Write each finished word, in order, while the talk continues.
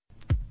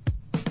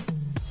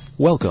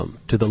Welcome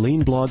to the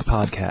Lean Blog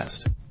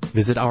Podcast.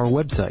 Visit our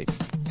website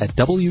at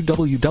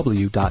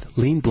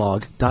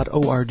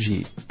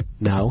www.leanblog.org.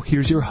 Now,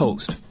 here's your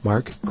host,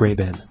 Mark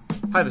Graban.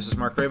 Hi, this is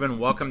Mark Graban.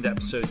 Welcome to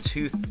episode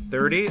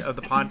 230 of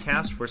the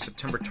podcast for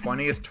September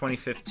 20th,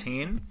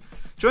 2015.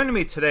 Joining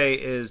me today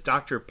is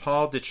Dr.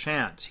 Paul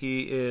DeChant.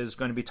 He is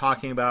going to be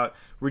talking about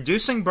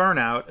reducing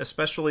burnout,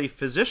 especially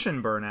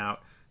physician burnout,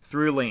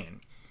 through Lean.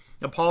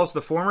 Now, Paul is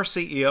the former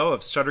CEO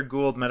of Sutter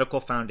Gould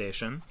Medical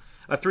Foundation,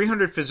 a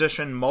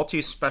 300-physician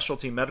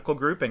multi-specialty medical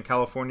group in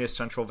California's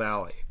Central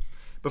Valley.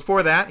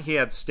 Before that, he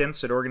had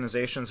stints at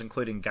organizations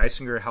including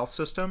Geisinger Health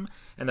System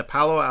and the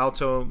Palo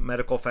Alto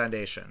Medical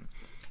Foundation.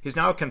 He's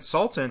now a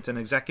consultant and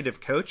executive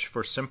coach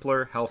for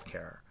Simpler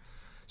Healthcare.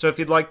 So if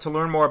you'd like to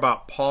learn more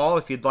about Paul,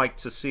 if you'd like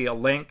to see a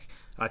link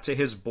to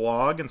his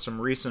blog and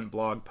some recent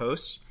blog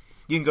posts,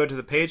 you can go to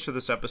the page for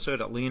this episode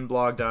at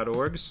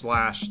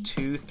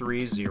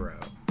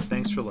leanblog.org/230.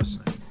 Thanks for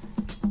listening.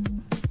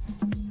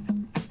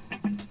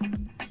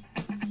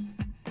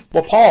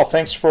 Well, Paul,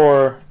 thanks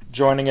for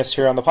joining us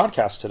here on the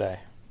podcast today.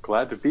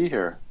 Glad to be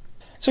here.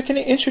 So can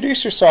you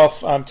introduce yourself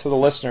to the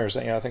listeners?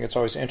 I think it's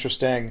always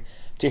interesting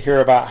to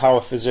hear about how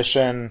a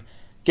physician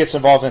gets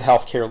involved in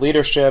healthcare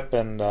leadership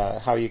and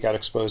how you got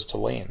exposed to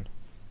Lean.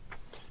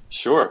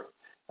 Sure.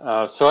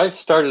 So I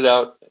started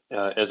out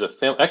as a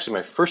actually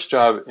my first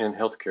job in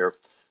healthcare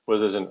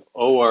was as an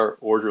OR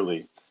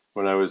orderly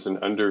when I was an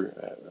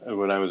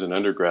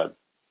undergrad.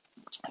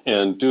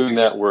 And doing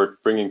that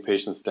work, bringing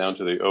patients down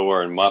to the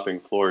OR and mopping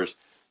floors,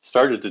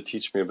 started to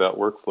teach me about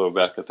workflow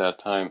back at that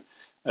time.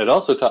 It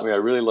also taught me I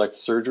really liked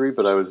surgery,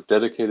 but I was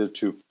dedicated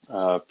to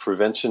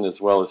prevention as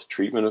well as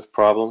treatment of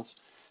problems.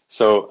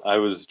 So I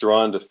was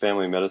drawn to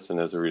family medicine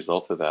as a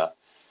result of that.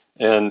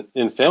 And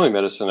in family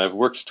medicine, I've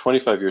worked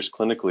 25 years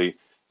clinically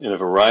in a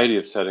variety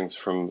of settings,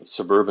 from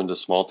suburban to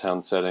small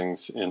town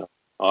settings, in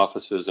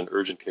offices and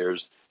urgent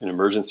cares, in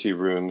emergency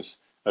rooms.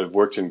 I've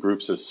worked in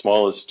groups as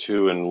small as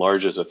 2 and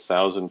large as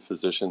 1,000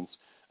 physicians.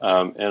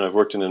 And I've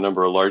worked in a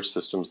number of large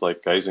systems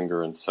like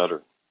Geisinger and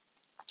Sutter.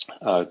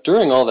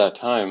 During all that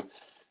time,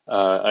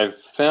 I've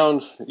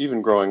found,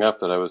 even growing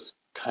up, that I was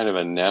kind of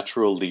a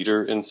natural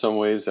leader in some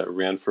ways. That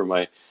ran for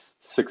my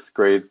 6th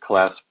grade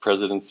class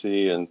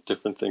presidency and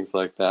different things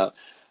like that.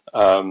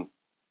 And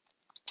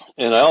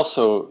I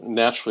also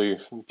naturally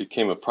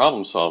became a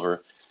problem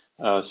solver.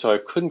 So I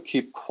couldn't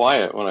keep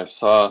quiet when I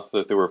saw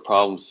that there were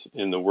problems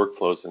in the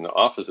workflows in the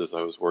offices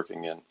I was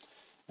working in.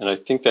 And I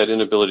think that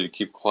inability to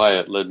keep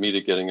quiet led me to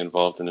getting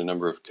involved in a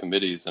number of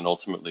committees and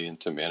ultimately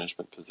into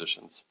management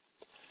positions.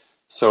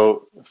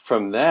 So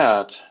from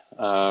that,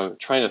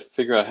 trying to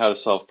figure out how to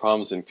solve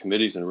problems in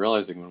committees and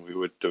realizing when we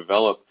would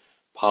develop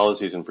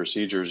policies and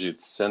procedures,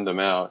 you'd send them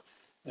out,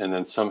 and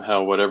then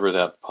somehow whatever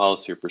that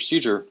policy or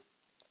procedure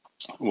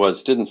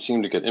was didn't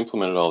seem to get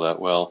implemented all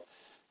that well.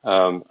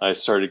 I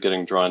started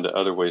getting drawn to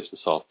other ways to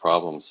solve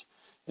problems,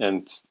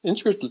 and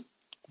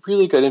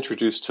really got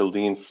introduced to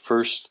Lean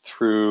first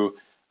through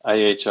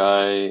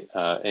IHI,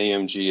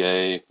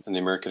 AMGA, and the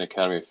American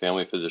Academy of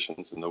Family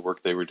Physicians and the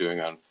work they were doing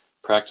on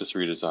practice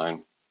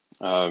redesign.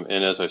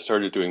 And as I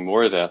started doing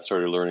more of that,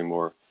 started learning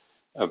more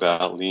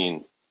about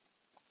Lean.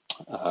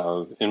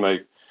 In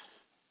my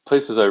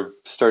places, I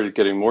started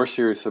getting more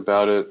serious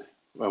about it.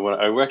 When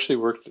I actually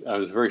worked, I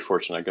was very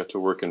fortunate. I got to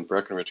work in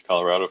Breckenridge,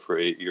 Colorado for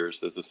 8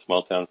 years as a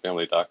small town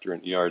family doctor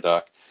and ER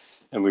doc.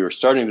 And we were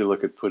starting to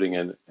look at putting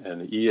in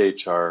an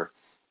EHR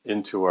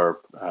into our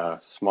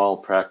small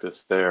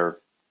practice there,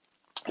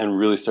 and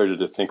really started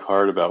to think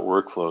hard about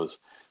workflows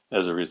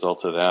as a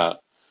result of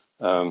that.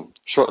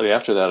 Shortly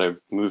after that, I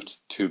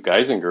moved to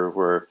Geisinger,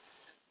 where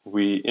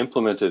we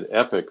implemented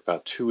Epic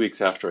about 2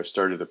 weeks after I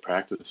started the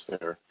practice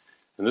there.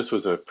 And this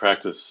was a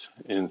practice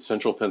in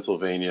central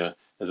Pennsylvania.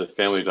 As a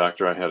family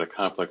doctor, I had a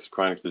complex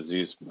chronic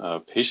disease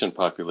patient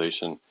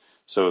population.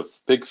 So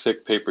big,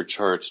 thick paper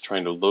charts,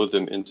 trying to load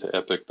them into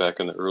Epic back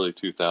in the early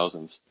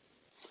 2000s.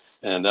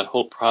 And that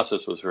whole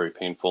process was very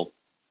painful.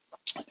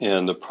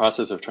 And the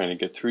process of trying to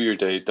get through your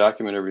day,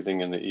 document everything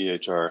in the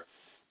EHR,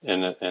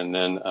 and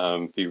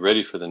then be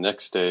ready for the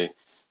next day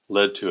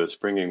led to us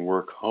bringing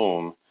work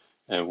home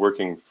and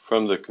working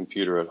from the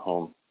computer at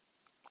home.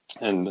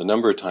 And a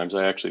number of times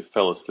I actually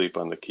fell asleep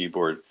on the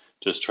keyboard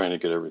just trying to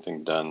get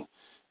everything done.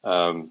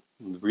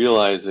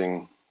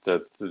 Realizing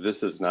that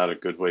this is not a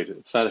good way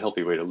it's not a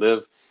healthy way to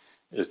live.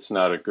 It's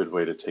not a good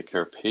way to take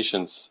care of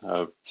patients.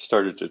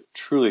 Started to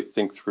truly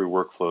think through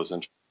workflows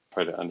and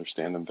try to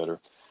understand them better.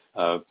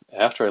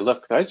 After I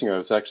left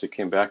Geisinger,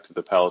 came back to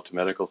the Palo Alto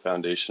Medical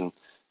Foundation.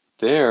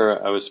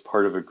 There, I was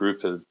part of a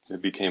group that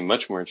became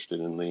much more interested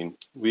in Lean.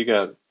 We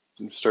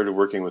started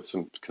working with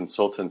some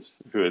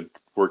consultants who had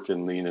worked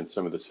in Lean in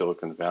some of the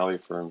Silicon Valley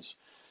firms,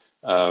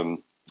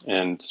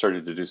 and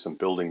started to do some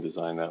building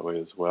design that way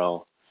as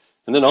well.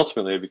 And then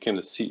ultimately, I became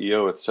the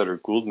CEO at Sutter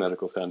Gould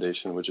Medical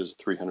Foundation, which is a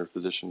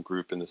 300-physician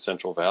group in the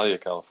Central Valley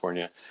of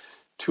California.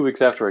 2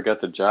 weeks after I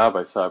got the job,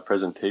 I saw a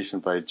presentation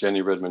by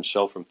Jenny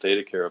Redmond-Schell from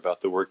ThedaCare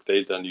about the work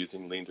they'd done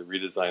using Lean to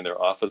redesign their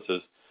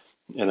offices.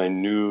 And I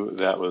knew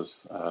that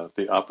was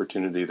the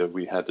opportunity that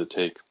we had to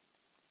take.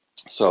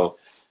 So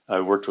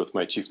I worked with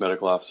my chief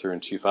medical officer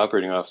and chief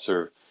operating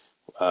officer,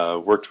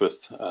 worked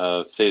with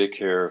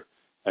ThedaCare,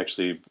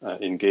 actually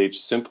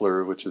engaged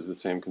Simpler, which is the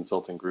same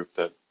consulting group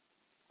that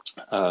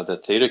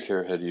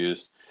ThedaCare had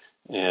used,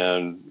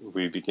 and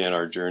we began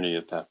our journey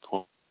at that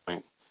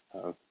point.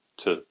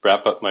 To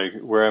wrap up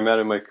where I'm at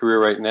in my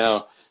career right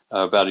now,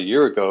 about a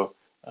year ago,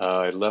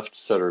 I left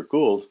Sutter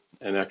Gould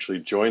and actually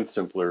joined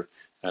Simpler,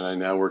 and I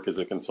now work as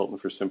a consultant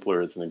for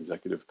Simpler as an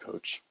executive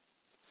coach.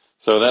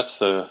 So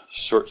that's a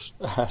short,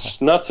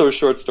 not so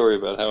short story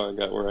about how I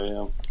got where I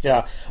am.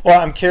 Yeah. Well,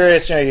 I'm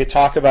curious. You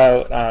talk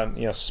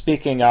about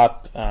speaking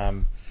up.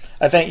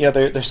 I think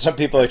there's some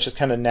people that just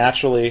kind of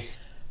naturally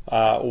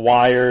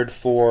wired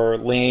for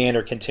lean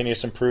or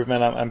continuous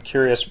improvement. I'm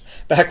curious.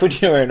 Back when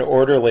you were an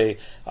orderly,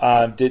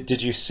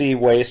 did you see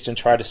waste and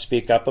try to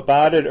speak up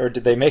about it, or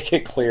did they make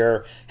it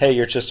clear, hey,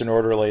 you're just an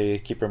orderly,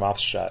 keep your mouth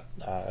shut?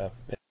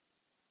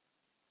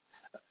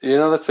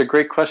 That's a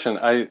great question.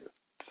 I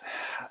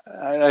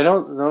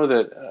don't know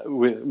that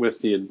with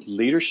the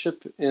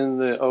leadership in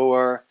the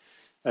OR,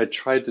 I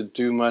tried to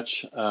do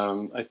much.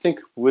 I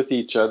think with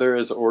each other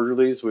as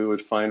orderlies, we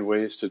would find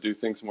ways to do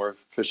things more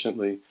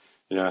efficiently.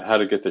 How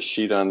to get the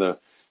sheet on the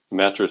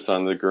mattress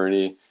on the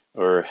gurney,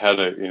 or how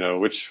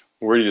to,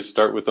 where do you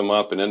start with the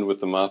mop and end with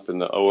the mop in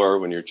the OR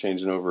when you're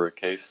changing over a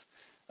case.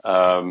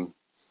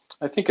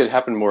 I think it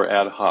happened more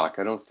ad hoc.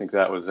 I don't think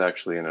that was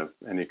actually in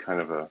any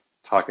kind of a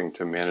talking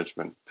to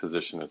management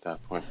position at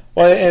that point.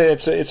 Well,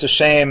 it's a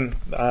shame,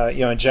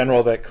 in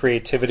general, that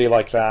creativity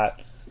like that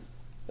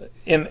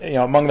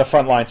among the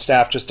frontline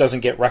staff just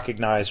doesn't get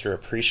recognized or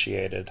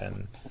appreciated,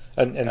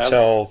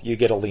 until you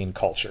get a lean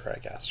culture, I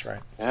guess, right?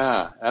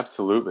 Yeah,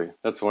 absolutely.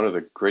 That's one of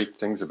the great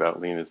things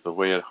about lean is the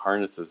way it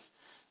harnesses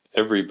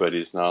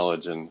everybody's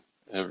knowledge and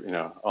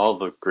all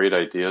the great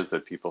ideas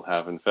that people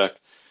have. In fact,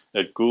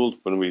 at Gould,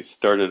 when we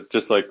started,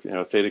 just like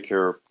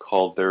ThedaCare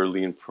called their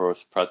lean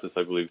process,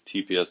 I believe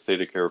TPS,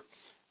 ThedaCare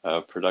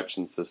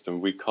production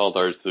system, we called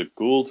ours the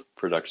Gould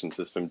production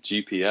system,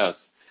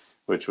 GPS,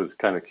 which was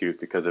kind of cute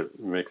because it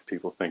makes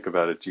people think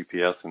about a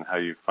GPS and how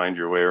you find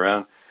your way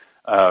around.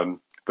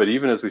 But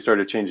even as we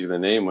started changing the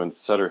name, when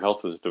Sutter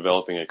Health was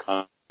developing a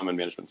common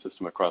management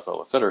system across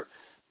all of Sutter,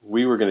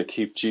 we were going to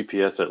keep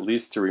GPS at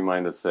least to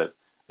remind us that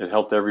it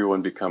helped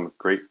everyone become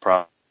great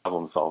problem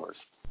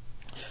solvers.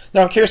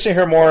 Now, I'm curious to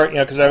hear more,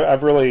 because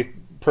I've really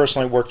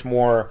personally worked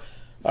more,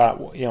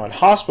 in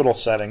hospital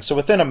settings. So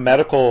within a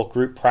medical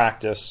group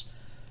practice,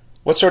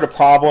 what sort of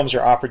problems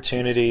or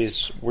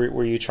opportunities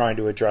were you trying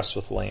to address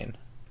with lean?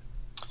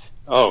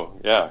 Oh,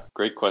 yeah,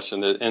 great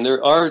question. And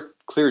there are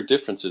clear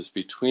differences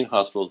between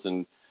hospitals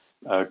and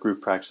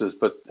group practices,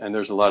 and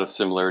there's a lot of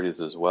similarities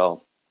as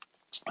well.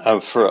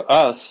 For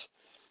us,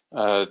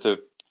 I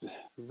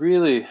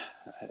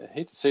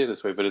hate to say it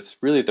this way, but it's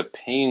really the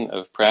pain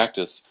of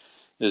practice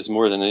is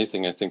more than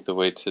anything, I think, the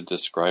way to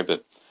describe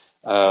it.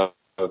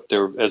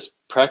 As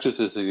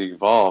practices have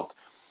evolved,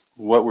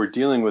 what we're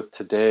dealing with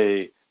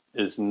today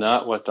is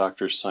not what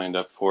doctors signed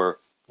up for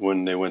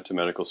when they went to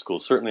medical school,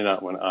 certainly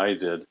not when I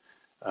did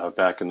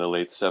back in the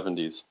late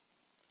 70s.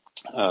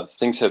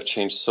 Things have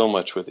changed so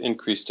much with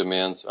increased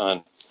demands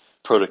on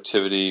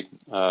productivity,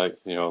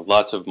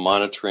 lots of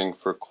monitoring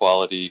for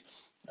quality,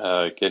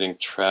 getting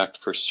tracked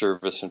for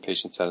service and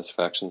patient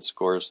satisfaction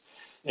scores,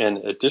 and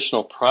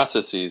additional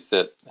processes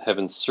that have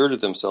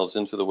inserted themselves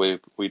into the way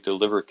we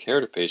deliver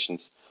care to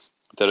patients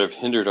that have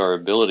hindered our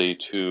ability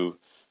to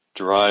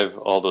drive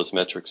all those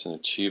metrics and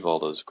achieve all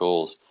those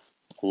goals.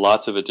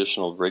 Lots of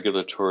additional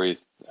regulatory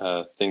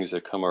things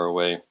that come our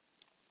way,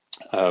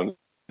 and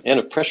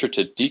a pressure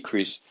to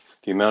decrease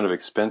the amount of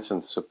expense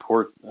and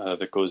support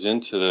that goes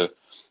into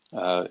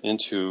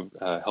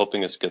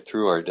helping us get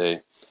through our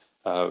day.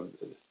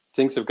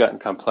 Things have gotten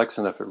complex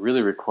enough, it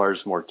really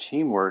requires more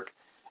teamwork.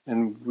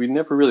 And we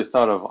never really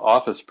thought of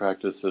office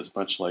practice as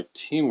much like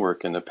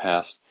teamwork in the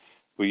past.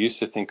 We used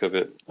to think of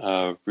it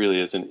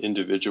really as an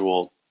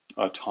individual,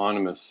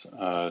 autonomous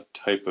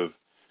type of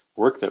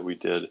work that we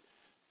did.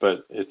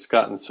 But it's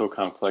gotten so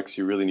complex,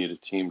 you really need a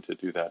team to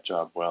do that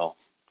job well.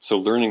 So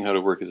learning how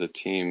to work as a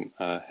team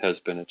has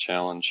been a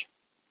challenge.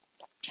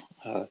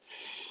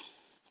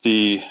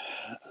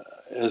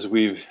 As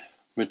we've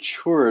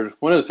matured,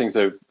 one of the things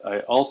I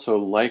also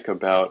like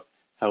about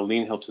how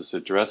lean helps us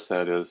address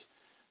that is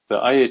the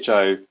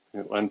IHI,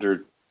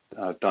 under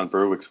Don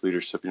Berwick's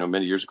leadership,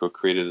 many years ago,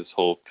 created this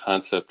whole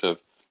concept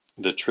of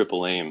the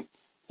triple aim.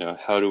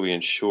 How do we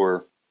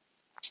ensure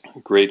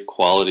great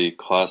quality,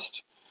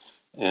 cost,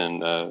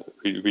 and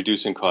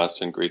reducing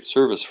cost and great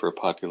service for a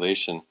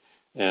population?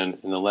 And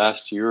in the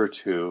last year or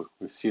two,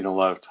 we've seen a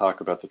lot of talk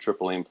about the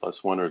triple aim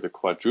plus one, or the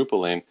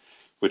quadruple aim,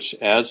 which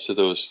adds to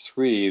those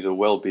three the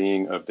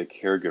well-being of the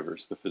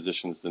caregivers, the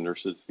physicians, the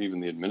nurses, even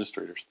the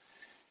administrators.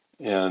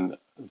 And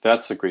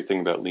that's the great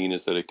thing about lean,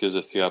 is that it gives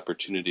us the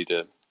opportunity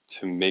to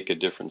make a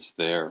difference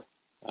there.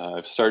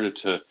 I've started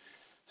to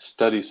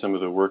study some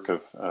of the work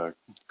of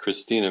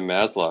Christina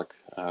Maslach.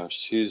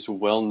 She's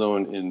well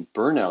known in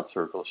burnout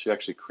circles. She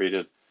actually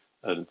created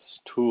a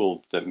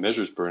tool that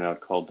measures burnout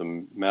called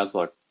the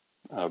Maslach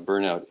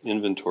burnout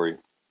inventory.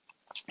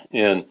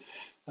 And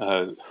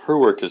her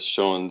work has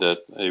shown that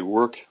a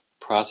work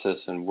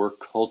process and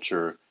work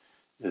culture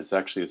is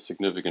actually a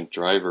significant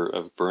driver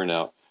of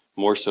burnout,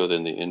 more so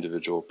than the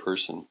individual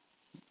person.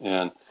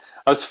 And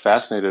I was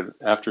fascinated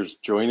after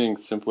joining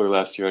Simpler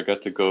last year. I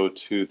got to go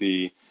to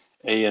the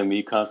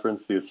AME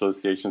conference, the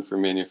Association for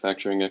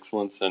Manufacturing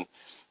Excellence, and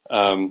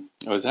I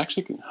was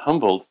actually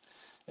humbled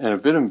and a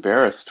bit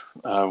embarrassed.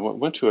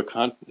 Went to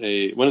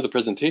one of the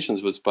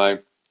presentations was by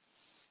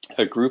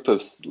a group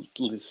of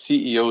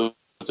CEOs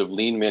of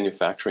lean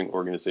manufacturing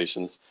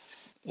organizations,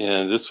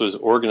 and this was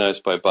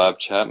organized by Bob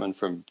Chapman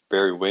from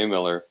Barry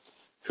Waymiller,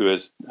 who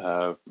is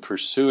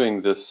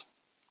pursuing this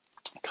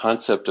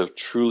concept of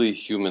truly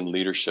human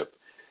leadership.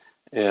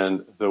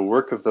 And the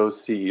work of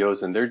those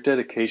CEOs and their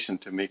dedication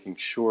to making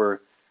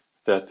sure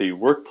that the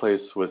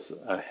workplace was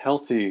a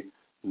healthy,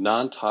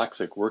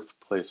 non-toxic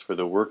workplace for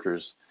the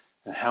workers,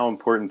 and how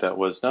important that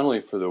was not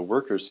only for the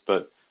workers,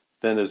 but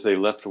then as they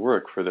left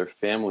work, for their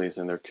families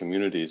and their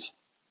communities.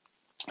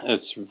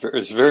 It's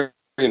very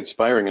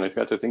inspiring, and I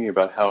got to thinking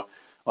about how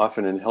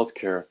often in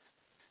healthcare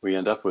we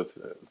end up with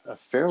a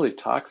fairly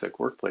toxic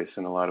workplace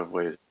in a lot of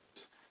ways.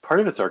 Part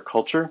of it's our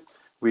culture.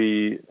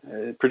 We,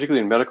 particularly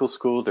in medical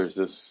school, there's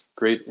this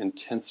great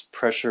intense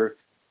pressure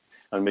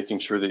on making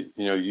sure that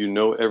you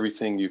know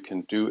everything, you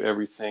can do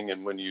everything,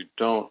 and when you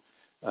don't,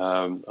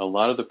 a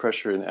lot of the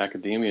pressure in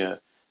academia,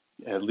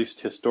 at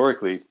least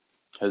historically,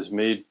 has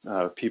made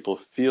people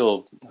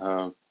feel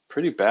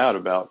pretty bad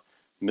about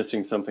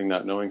missing something,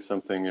 not knowing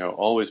something,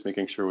 always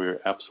making sure we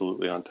are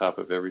absolutely on top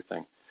of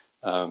everything.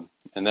 And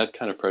that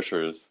kind of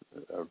pressure is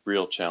a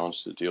real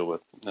challenge to deal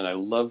with. And I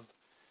love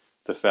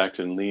the fact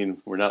in Lean,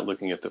 we're not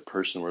looking at the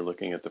person, we're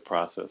looking at the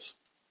process.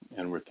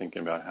 And we're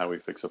thinking about how we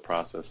fix a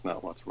process,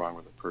 not what's wrong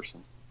with the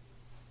person.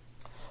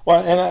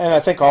 Well, and I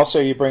think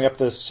also you bring up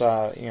this,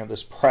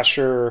 this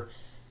pressure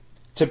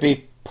to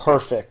be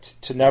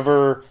perfect, to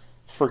never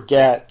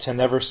forget, to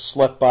never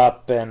slip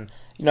up, and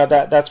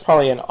that's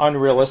probably an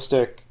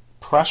unrealistic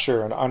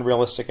pressure, an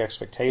unrealistic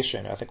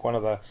expectation. I think one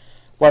of the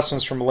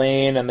lessons from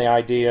Lean and the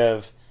idea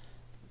of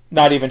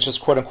not even just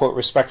quote unquote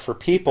respect for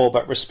people,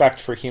 but respect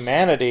for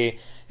humanity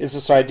is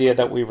this idea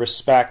that we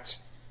respect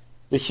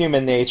the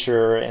human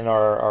nature and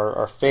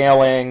our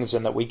failings,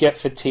 and that we get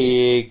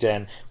fatigued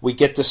and we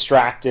get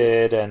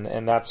distracted,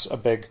 and that's a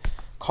big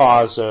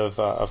cause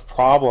of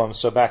problems.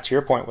 So back to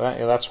your point,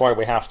 that's why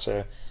we have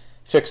to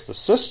fix the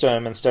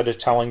system instead of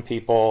telling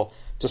people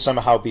to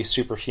somehow be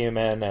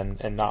superhuman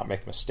and not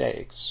make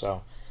mistakes.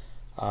 So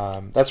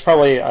that's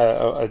probably,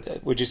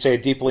 would you say, a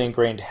deeply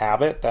ingrained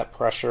habit, that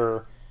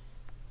pressure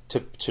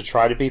to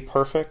try to be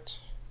perfect?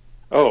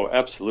 Oh,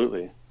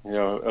 absolutely. A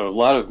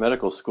lot of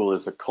medical school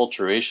is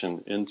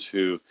acculturation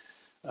into,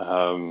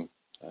 for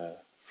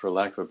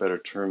lack of a better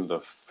term,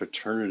 the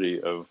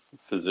fraternity of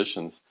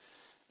physicians.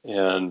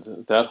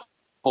 And that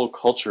whole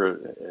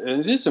culture, and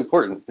it is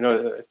important,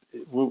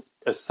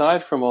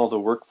 aside from all the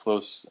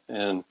workflows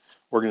and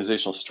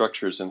organizational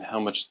structures and how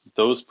much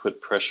those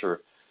put pressure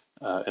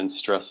and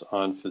stress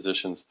on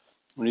physicians,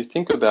 when you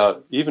think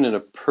about even in a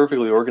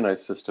perfectly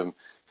organized system,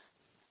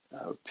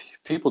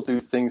 people do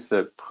things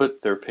that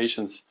put their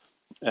patients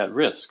at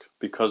risk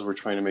because we're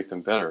trying to make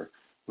them better.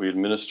 We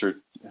administer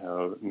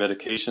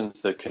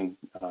medications that can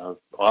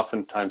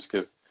oftentimes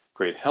give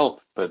great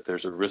help, but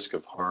there's a risk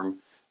of harm.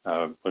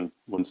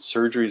 When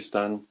surgery is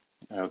done,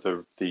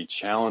 the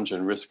challenge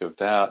and risk of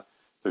that,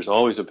 there's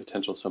always a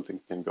potential something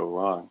can go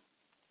wrong.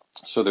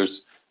 So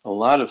there's a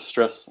lot of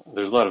stress,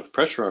 there's a lot of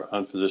pressure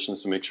on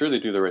physicians to make sure they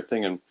do the right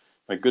thing. And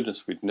my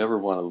goodness, we'd never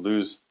want to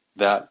lose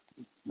that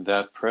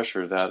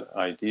pressure, that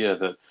idea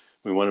that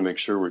we want to make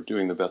sure we're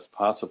doing the best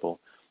possible.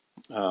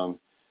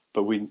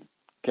 But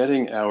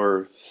getting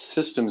our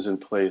systems in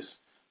place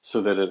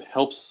so that it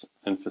helps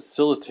and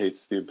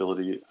facilitates the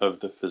ability of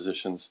the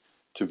physicians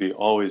to be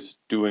always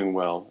doing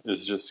well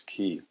is just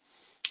key.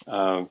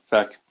 In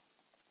fact,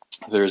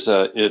 there's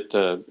at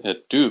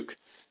Duke,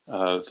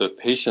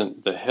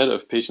 the head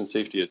of patient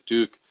safety at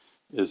Duke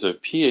is a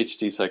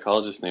PhD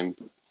psychologist named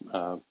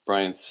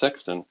Brian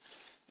Sexton,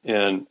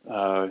 and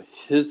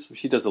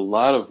he does a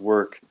lot of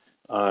work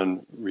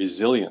on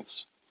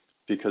resilience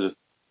because it's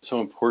so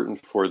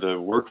important for the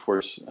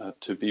workforce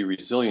to be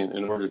resilient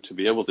in order to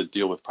be able to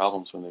deal with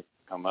problems when they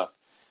come up.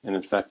 And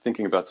in fact,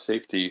 thinking about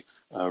safety,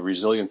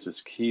 resilience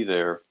is key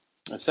there.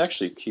 It's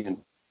actually key in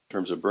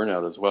terms of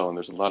burnout as well, and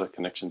there's a lot of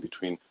connection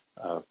between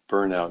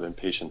burnout and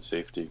patient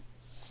safety.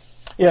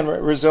 Yeah, and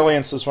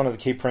resilience is one of the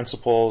key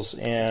principles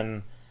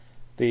in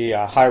the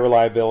high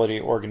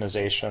reliability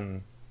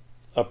organization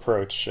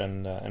approach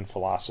and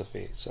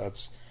philosophy. So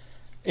it's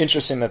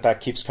interesting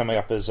that keeps coming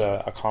up as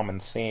a common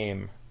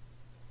theme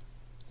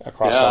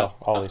across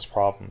all these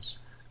problems.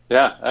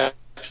 Yeah,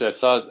 I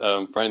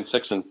saw Brian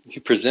Sexton. He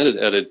presented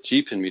at a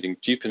GPIN meeting.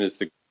 GPIN is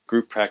the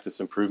Group Practice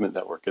Improvement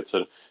Network. It's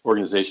an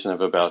organization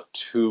of about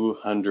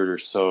 200 or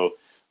so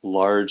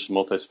large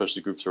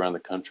multi-specialty groups around the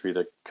country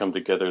that come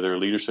together. Their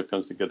leadership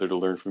comes together to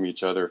learn from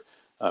each other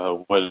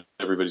what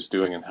everybody's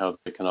doing and how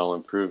they can all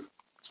improve.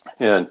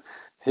 And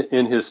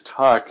in his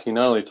talk, he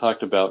not only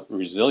talked about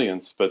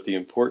resilience, but the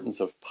importance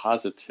of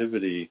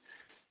positivity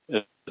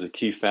as a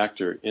key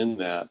factor in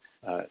that,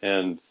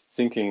 and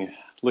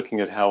looking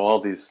at how all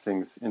these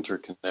things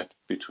interconnect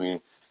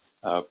between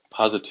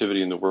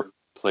positivity in the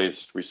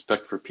workplace,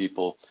 respect for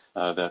people,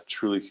 that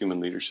truly human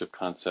leadership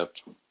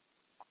concept.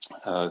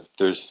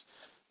 There's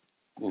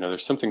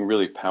something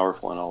really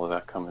powerful in all of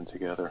that coming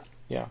together.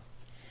 Yeah.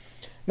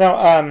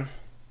 Now,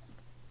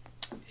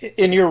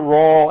 in your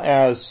role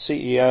as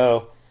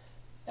CEO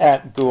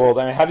at Gould,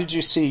 I mean, how did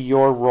you see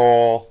your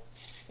role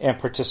and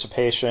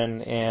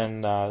participation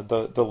in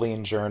the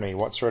lean journey?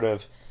 What sort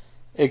of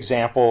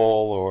example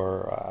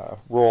or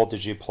role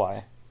did you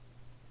play?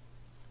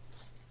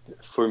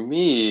 For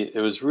me,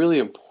 it was really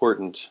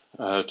important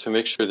to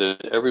make sure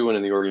that everyone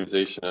in the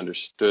organization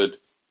understood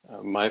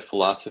my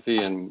philosophy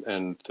and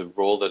the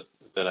role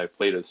that I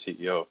played as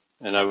CEO.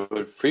 And I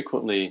would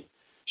frequently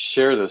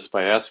share this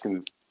by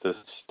asking the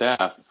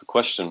staff the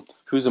question,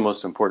 who's the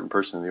most important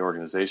person in the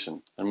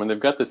organization? And when they've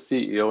got the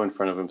CEO in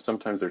front of them,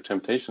 sometimes their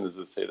temptation is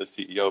to say the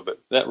CEO, but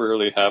that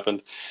rarely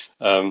happened.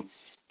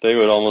 They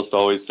would almost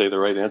always say the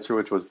right answer,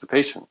 which was the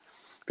patient,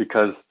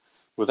 because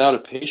without a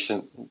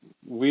patient,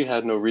 we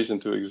had no reason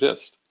to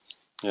exist.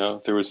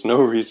 There was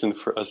no reason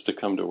for us to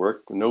come to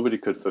work. Nobody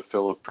could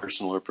fulfill a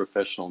personal or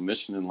professional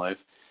mission in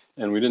life,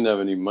 and we didn't have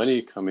any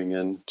money coming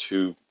in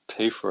to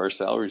pay for our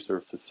salaries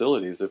or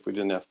facilities if we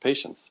didn't have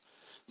patients.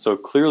 So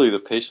clearly the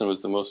patient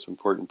was the most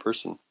important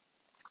person.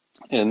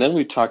 And then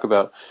we talk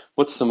about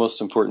what's the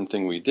most important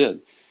thing we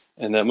did.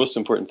 And that most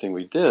important thing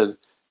we did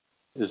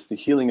is the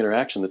healing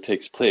interaction that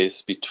takes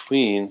place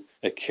between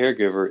a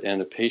caregiver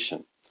and a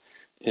patient.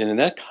 And in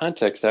that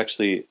context,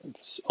 actually,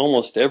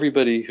 almost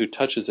everybody who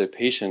touches a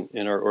patient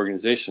in our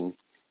organization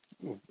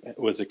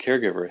was a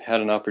caregiver,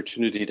 had an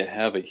opportunity to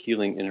have a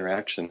healing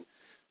interaction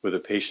with a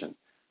patient.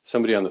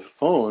 Somebody on the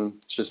phone,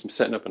 just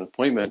setting up an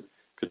appointment,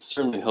 could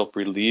certainly help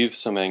relieve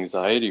some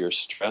anxiety or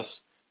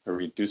stress or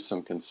reduce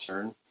some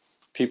concern.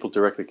 People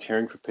directly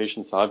caring for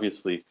patients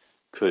obviously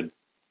could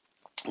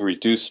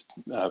reduce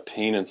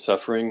pain and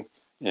suffering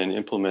and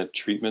implement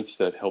treatments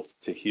that helped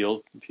to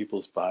heal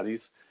people's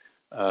bodies.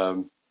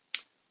 And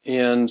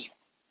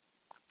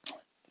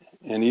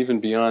even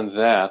beyond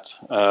that,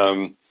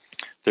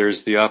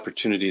 there's the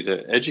opportunity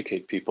to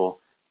educate people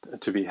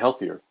to be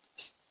healthier.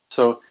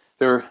 So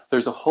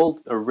there's a whole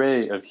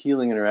array of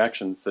healing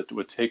interactions that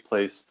would take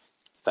place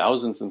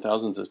thousands and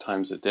thousands of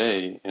times a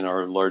day in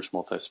our large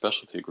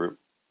multi-specialty group.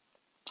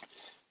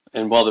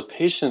 And while the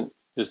patient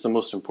is the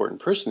most important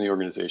person in the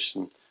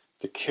organization,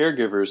 the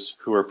caregivers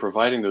who are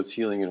providing those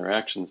healing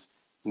interactions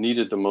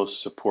needed the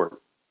most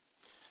support.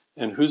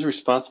 And who's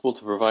responsible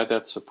to provide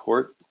that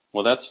support?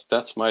 Well,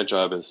 that's my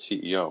job as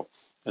CEO.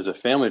 As a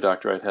family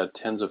doctor, I'd had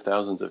tens of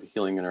thousands of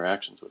healing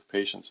interactions with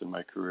patients in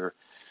my career.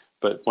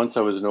 But once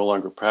I was no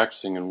longer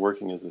practicing and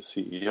working as a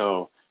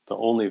CEO, the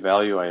only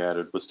value I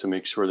added was to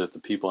make sure that the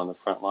people on the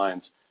front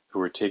lines who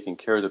were taking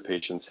care of the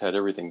patients had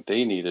everything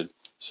they needed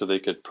so they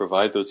could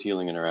provide those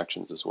healing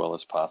interactions as well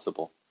as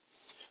possible.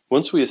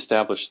 Once we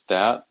established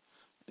that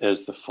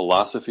as the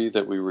philosophy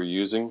that we were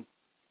using,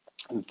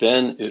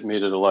 then it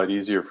made it a lot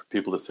easier for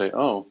people to say,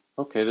 oh,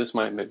 okay, this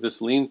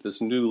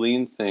new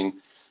lean thing,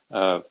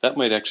 that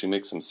might actually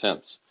make some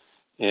sense.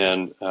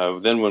 And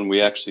then when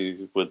we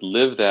actually would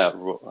live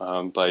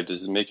that by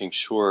just making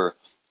sure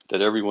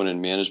that everyone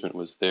in management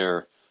was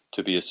there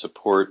to be a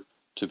support,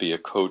 to be a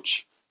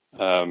coach,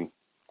 and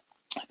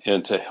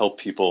to help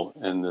people,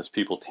 and as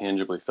people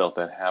tangibly felt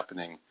that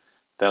happening,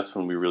 that's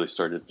when we really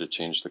started to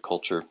change the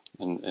culture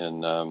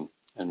and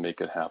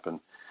make it happen.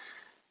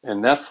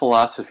 And that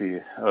philosophy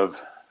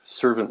of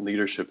servant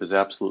leadership is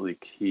absolutely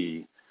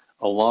key,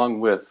 along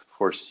with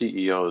for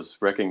CEOs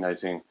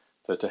recognizing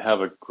that to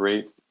have a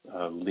great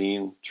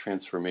lean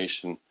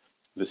transformation,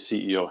 the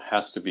CEO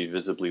has to be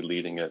visibly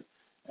leading it,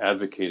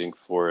 advocating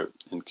for it,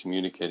 and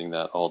communicating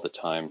that all the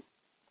time.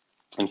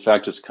 In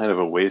fact, it's kind of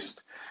a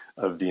waste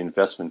of the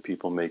investment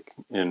people make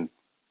in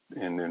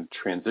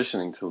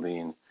transitioning to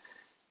lean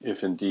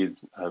if indeed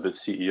the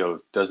CEO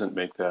doesn't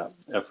make that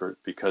effort,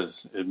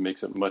 because it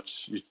makes it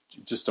you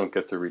just don't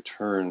get the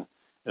return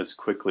as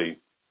quickly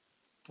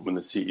when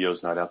the CEO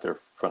is not out there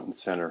front and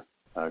center,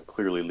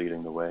 clearly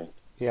leading the way.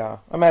 Yeah.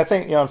 I mean, I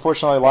think,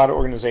 unfortunately, a lot of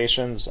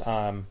organizations,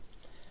 the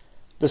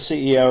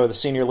CEO, the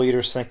senior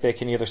leaders think they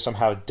can either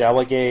somehow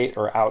delegate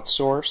or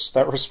outsource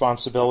that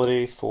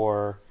responsibility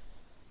for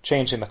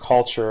changing the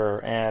culture.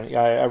 And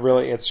I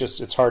really,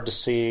 it's hard to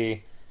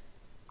see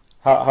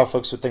how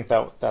folks would think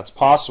that that's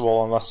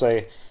possible unless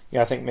they,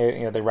 I think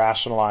maybe they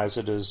rationalize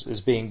it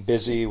as being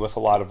busy with a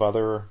lot of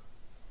other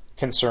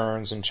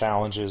concerns and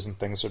challenges and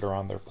things that are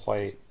on their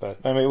plate. But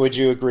I mean, would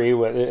you agree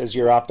with, as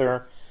you're out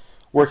there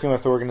working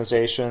with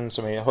organizations?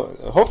 I mean,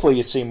 hopefully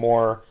you see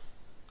more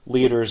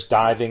leaders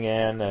diving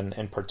in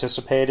and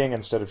participating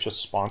instead of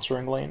just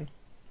sponsoring lean.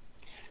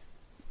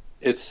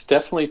 It's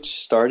definitely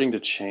starting to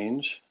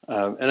change,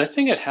 and I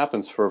think it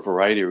happens for a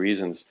variety of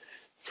reasons.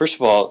 First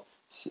of all,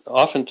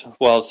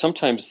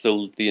 sometimes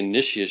the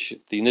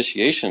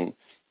initiation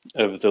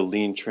of the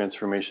lean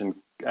transformation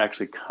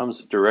actually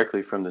comes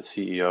directly from the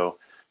CEO.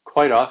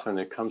 Quite often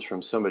it comes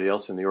from somebody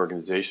else in the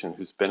organization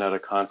who's been at a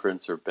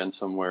conference or been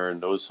somewhere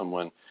and knows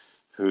someone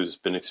who's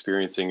been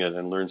experiencing it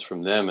and learns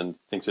from them and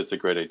thinks it's a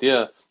great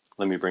idea.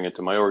 Let me bring it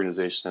to my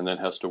organization, and then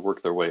has to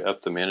work their way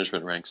up the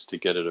management ranks to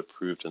get it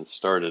approved and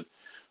started.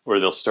 Or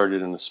they'll start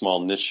it in a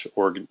small niche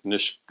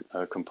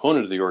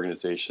component of the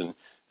organization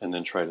and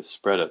then try to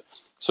spread it.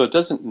 So it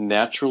doesn't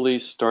naturally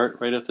start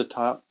right at the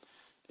top.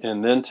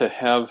 And then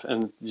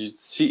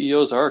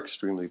CEOs are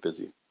extremely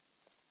busy,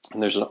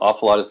 and there's an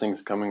awful lot of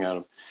things coming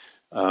at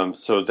them.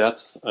 So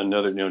that's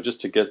another,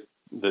 just to get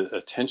the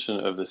attention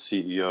of the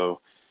CEO,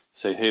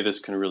 say, hey, this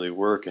can really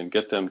work, and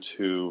get them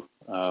to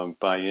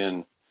buy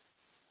in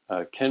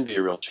can be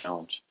a real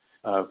challenge.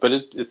 But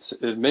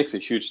it makes a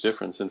huge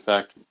difference. In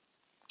fact,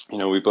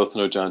 we both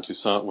know John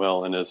Toussaint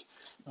well, and as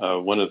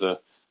one of the,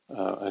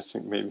 I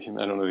think maybe,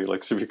 I don't know, he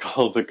likes to be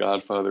called the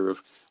godfather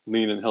of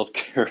lean in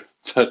healthcare,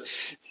 but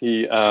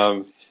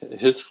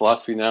his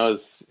philosophy now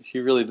is he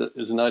really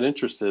is not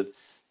interested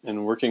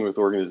in working with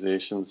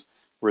organizations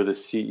where the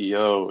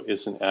CEO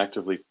isn't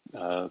actively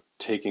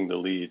taking the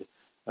lead,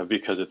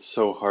 because it's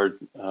so hard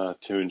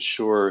to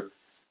ensure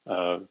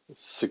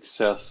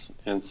success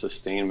and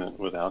sustainment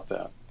without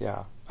that.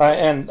 Yeah,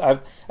 and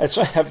I've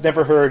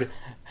never heard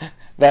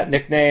that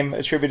nickname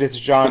attributed to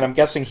John. I'm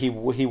guessing he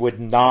would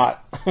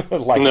not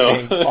like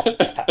being called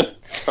that.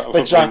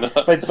 But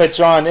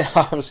John,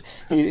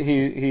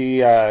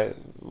 he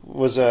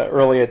was an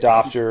early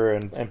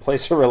adopter and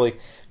plays a really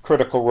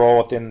critical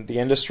role within the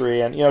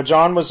industry. And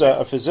John was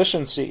a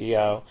physician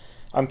CEO.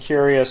 I'm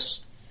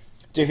curious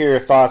to hear your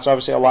thoughts.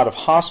 Obviously, a lot of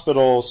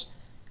hospitals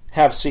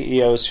have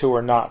CEOs who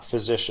are not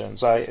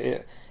physicians.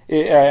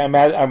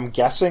 I'm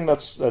guessing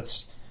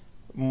that's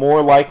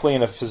more likely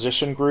in a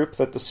physician group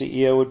that the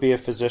CEO would be a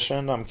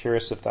physician. I'm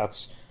curious if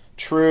that's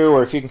true,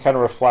 or if you can kind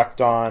of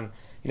reflect on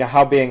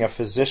how being a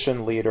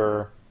physician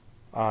leader,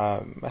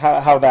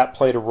 how that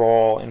played a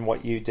role in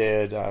what you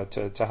did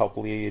to help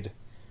lead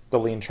the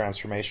lean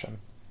transformation.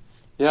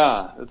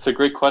 Yeah, it's a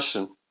great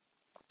question.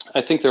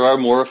 I think there are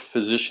more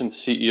physician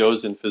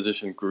CEOs in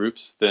physician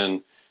groups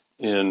than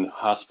in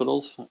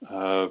hospitals.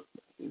 I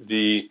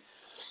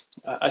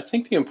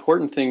think the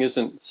important thing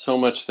isn't so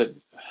much that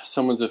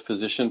someone's a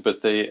physician,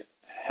 but they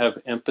have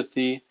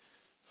empathy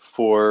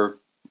for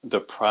the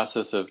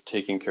process of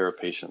taking care of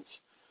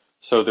patients.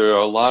 So there are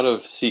a lot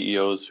of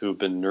CEOs who've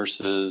been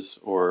nurses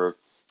or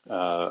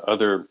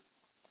other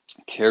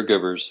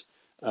caregivers,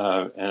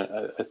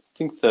 and I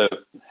think that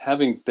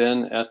having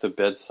been at the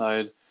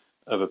bedside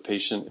of a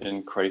patient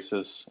in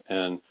crisis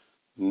and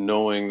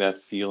knowing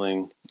that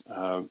feeling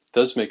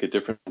does make a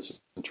difference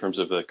in terms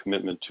of the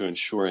commitment to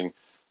ensuring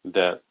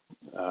that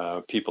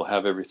people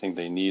have everything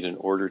they need in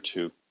order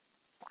to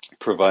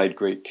provide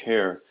great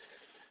care,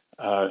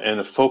 and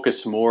a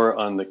focus more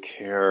on the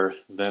care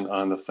than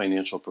on the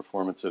financial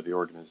performance of the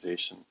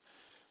organization.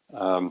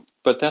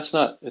 But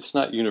it's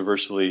not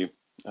universally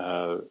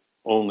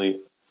only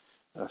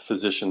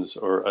physicians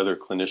or other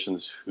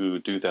clinicians who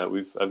do that.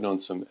 I've known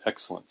some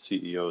excellent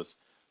CEOs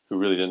who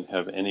really didn't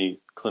have any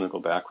clinical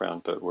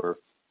background, but were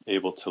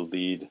able to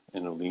lead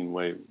in a lean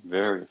way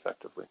very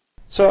effectively.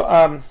 So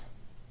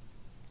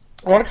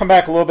I want to come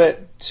back a little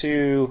bit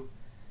to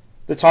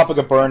the topic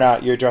of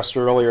burnout you addressed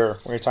earlier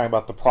when you were talking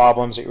about the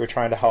problems that you were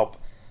trying to help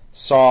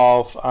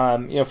solve.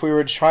 If we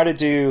were to try to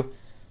do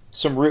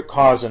some root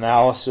cause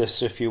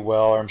analysis, if you will,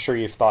 or I'm sure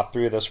you've thought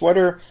through this, what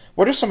are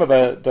some of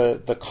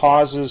the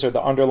causes or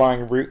the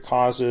underlying root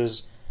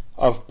causes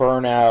of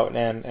burnout,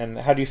 and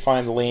how do you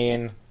find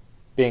lean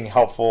being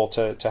helpful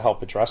to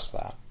help address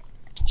that?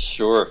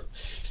 Sure.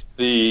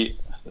 There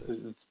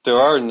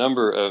are a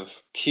number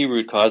of key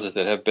root causes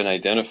that have been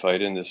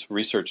identified in this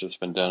research that's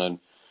been done on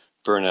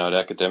burnout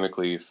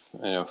academically,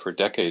 for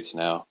decades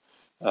now.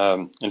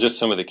 And just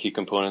some of the key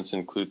components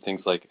include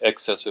things like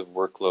excessive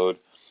workload,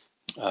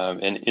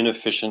 an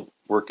inefficient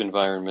work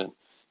environment,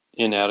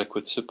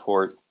 inadequate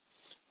support.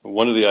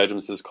 One of the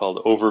items is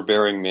called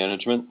overbearing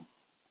management.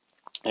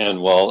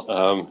 And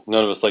while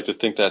none of us like to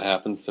think that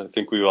happens, I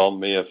think we all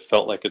may have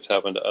felt like it's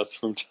happened to us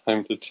from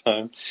time to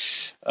time.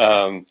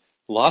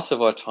 Loss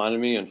of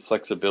autonomy and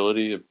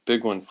flexibility, a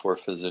big one for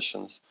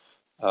physicians.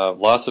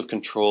 Loss of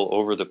control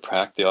over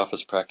the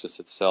office practice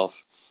itself.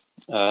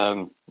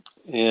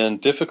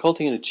 And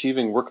difficulty in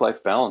achieving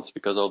work-life balance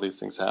because all these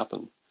things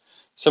happen.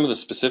 Some of the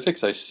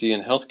specifics I see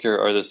in healthcare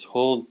are this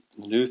whole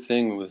new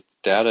thing with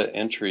data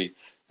entry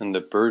and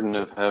the burden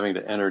of having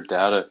to enter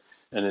data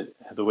and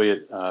the way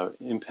it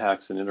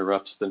impacts and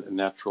interrupts the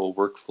natural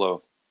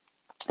workflow.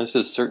 This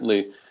is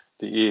certainly,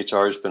 the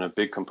EHR has been a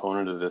big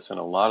component of this, and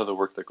a lot of the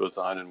work that goes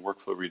on in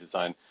workflow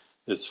redesign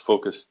is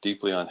focused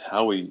deeply on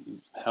how we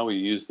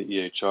use the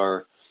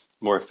EHR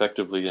more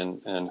effectively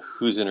and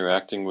who's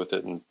interacting with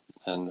it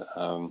and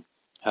how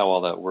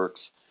all that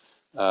works.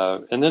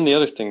 And then the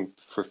other thing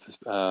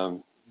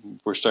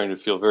we're starting to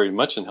feel very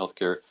much in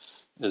healthcare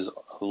is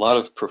a lot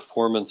of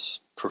performance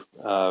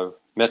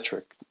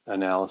metric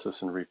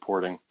analysis and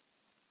reporting.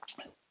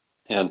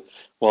 And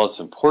while it's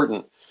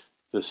important,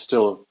 this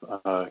still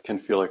can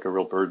feel like a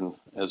real burden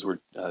as we're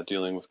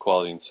dealing with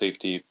quality and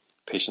safety,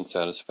 patient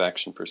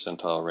satisfaction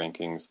percentile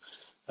rankings,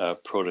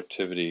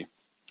 productivity,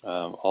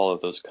 all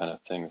of those kind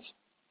of things.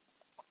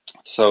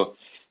 So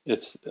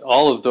it's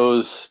all of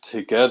those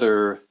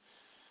together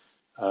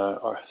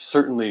are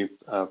certainly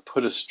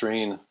put a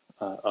strain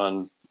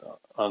on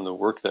the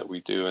work that we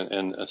do,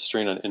 and a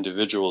strain on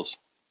individuals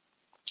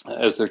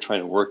as they're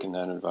trying to work in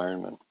that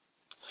environment.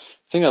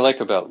 The thing I like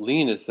about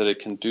Lean is that it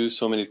can do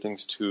so many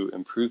things to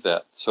improve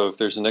that. So if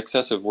there's an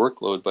excessive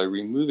workload, by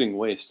removing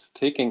waste,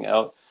 taking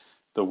out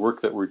the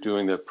work that we're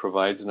doing that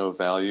provides no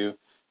value,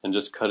 and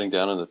just cutting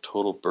down on the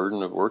total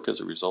burden of work as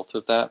a result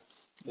of that,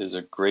 is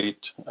a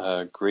great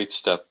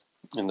step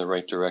in the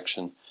right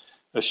direction.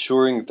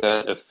 Assuring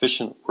that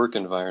efficient work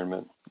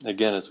environment,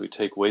 again, as we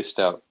take waste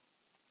out,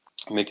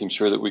 making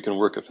sure that we can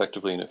work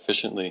effectively and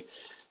efficiently,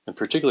 and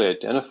particularly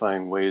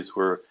identifying ways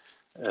where,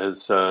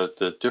 as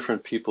the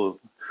different people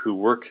who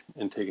work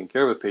in taking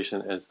care of a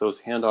patient, as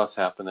those handoffs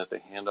happen, that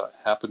they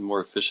happen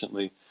more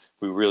efficiently,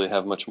 we really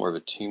have much more of a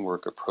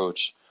teamwork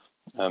approach,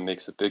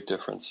 makes a big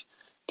difference.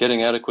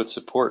 Getting adequate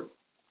support,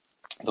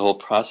 the whole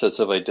process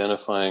of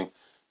identifying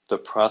the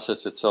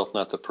process itself,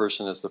 not the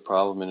person, as the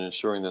problem, and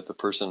ensuring that the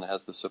person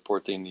has the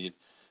support they need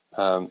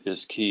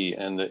is key.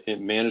 And the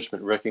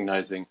management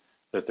recognizing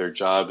that their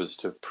job is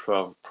to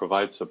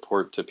provide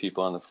support to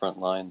people on the front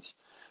lines.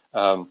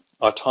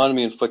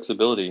 Autonomy and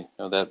flexibility,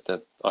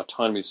 that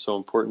autonomy is so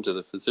important to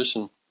the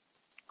physician.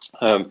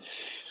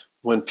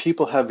 When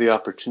people have the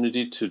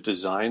opportunity to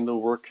design the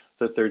work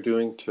that they're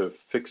doing, to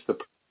fix the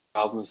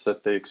problems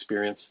that they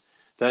experience,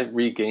 that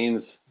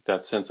regains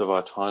that sense of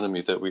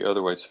autonomy that we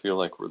otherwise feel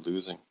like we're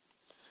losing.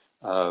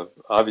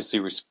 Obviously,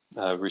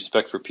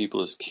 respect for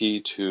people is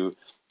key to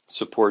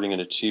supporting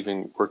and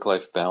achieving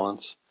work-life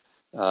balance.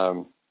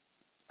 And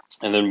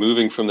then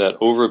moving from that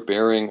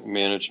overbearing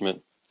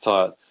management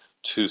thought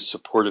to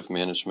supportive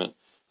management,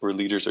 where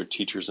leaders are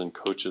teachers and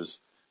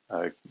coaches,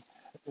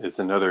 is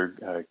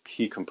another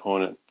key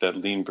component that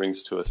Lean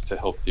brings to us to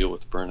help deal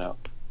with burnout.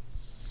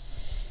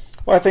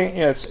 Well, I think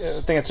it's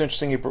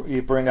interesting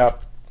you bring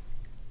up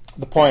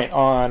the point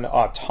on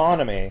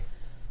autonomy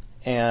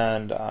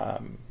and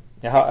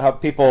how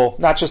people,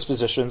 not just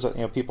physicians,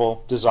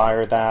 people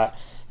desire that,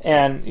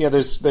 and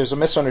there's a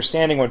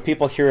misunderstanding when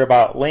people hear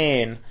about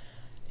Lean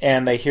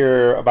and they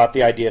hear about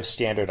the idea of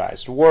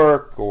standardized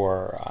work,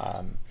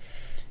 or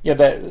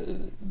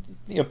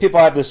people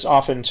have this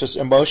often just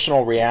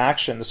emotional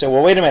reaction to say,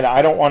 well, wait a minute,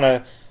 I don't want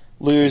to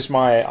lose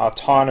my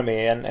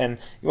autonomy, and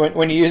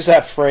when you use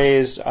that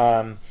phrase,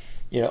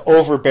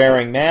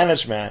 overbearing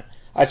management,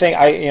 I think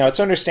it's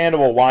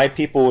understandable why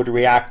people would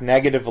react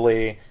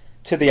negatively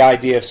to the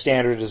idea of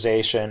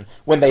standardization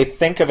when they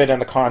think of it in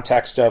the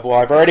context of, well,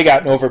 I've already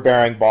got an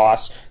overbearing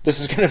boss,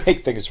 this is going to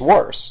make things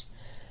worse,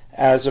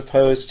 as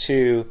opposed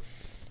to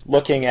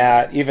looking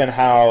at even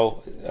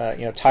how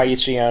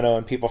Taiichi Ohno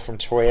and people from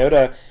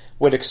Toyota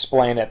would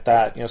explain it,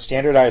 that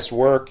standardized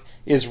work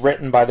is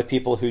written by the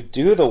people who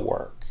do the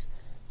work.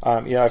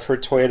 I've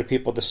heard Toyota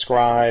people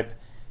describe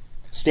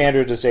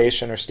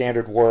standardization or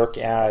standard work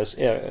as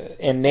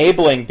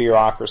enabling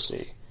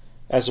bureaucracy,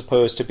 as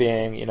opposed to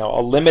being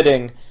a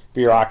limiting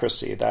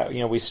bureaucracy. That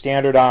we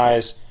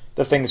standardize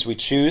the things we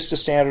choose to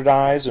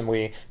standardize, and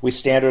we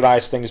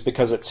standardize things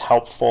because it's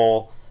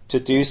helpful to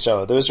do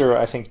so. Those are,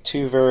 I think,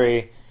 two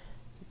very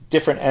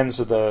different ends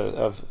of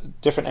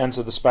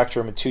the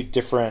spectrum, and two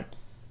different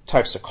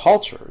types of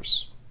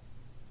cultures.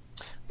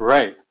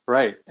 Right.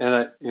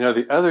 And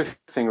the other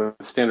thing with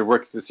standard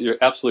work is, you're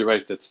absolutely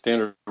right that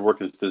standard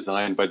work is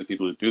designed by the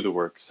people who do the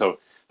work, so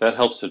that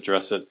helps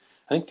address it.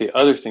 I think the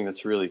other thing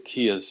that's really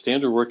key is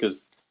standard work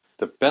is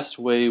the best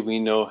way we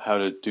know how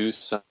to do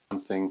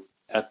something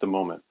at the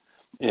moment,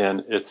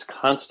 and it's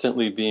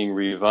constantly being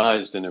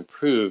revised and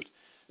improved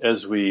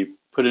as we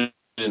put it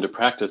into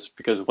practice,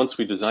 because once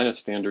we design a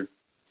standard,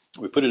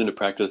 we put it into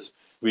practice,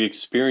 we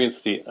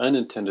experience the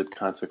unintended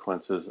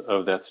consequences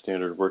of that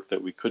standard work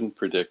that we couldn't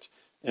predict,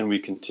 and we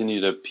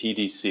continue to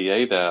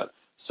PDCA that,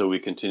 so we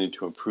continue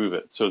to improve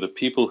it. So the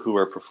people who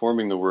are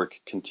performing the work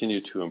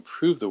continue to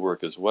improve the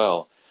work as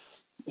well,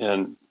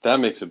 and that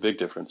makes a big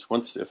difference.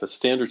 If a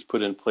standard's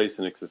put in place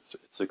and it's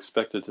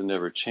expected to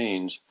never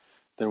change,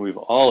 then we've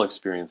all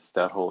experienced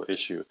that whole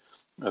issue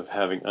of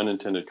having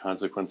unintended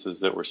consequences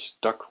that we're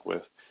stuck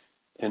with.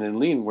 And in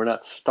Lean, we're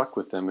not stuck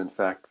with them. In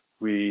fact,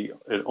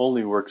 it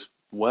only works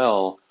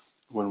well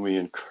when we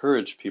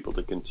encourage people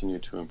to continue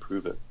to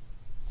improve it.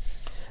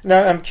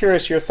 Now, I'm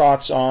curious your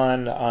thoughts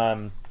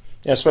on,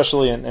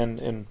 especially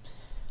in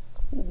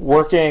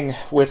working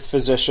with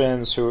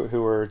physicians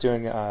who are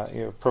doing,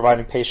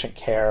 providing patient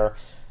care.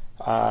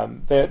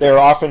 There are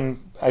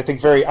often, I think,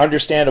 very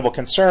understandable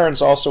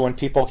concerns. Also, when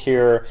people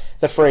hear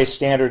the phrase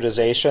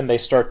standardization, they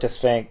start to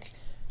think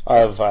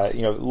of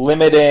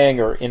limiting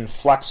or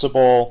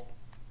inflexible.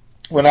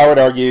 When I would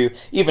argue,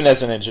 even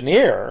as an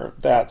engineer,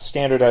 that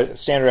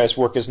standardized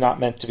work is not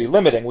meant to be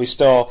limiting.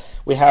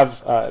 We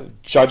have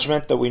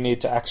judgment that we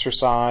need to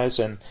exercise,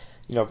 and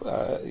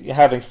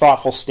having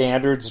thoughtful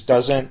standards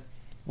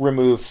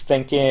remove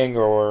thinking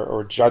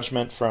or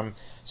judgment from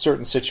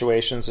certain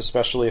situations,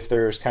 especially if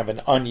there's kind of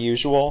an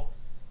unusual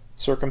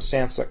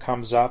circumstance that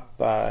comes up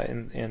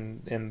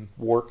in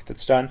work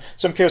that's done.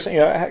 So I'm curious,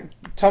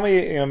 tell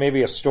me,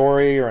 maybe a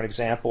story or an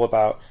example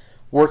about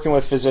working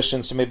with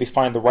physicians to maybe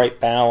find the right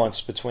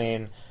balance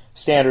between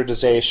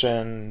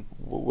standardization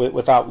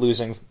without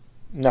losing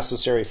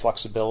necessary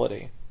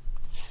flexibility.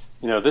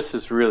 This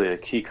is really a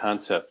key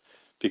concept,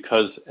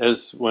 because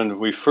when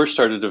we first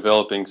started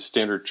developing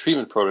standard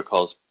treatment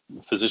protocols,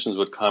 physicians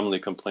would commonly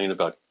complain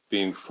about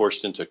being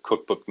forced into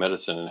cookbook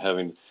medicine and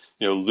having,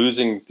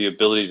 losing the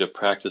ability to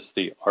practice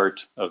the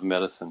art of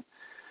medicine.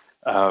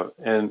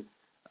 And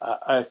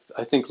I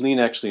think Lean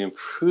actually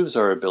improves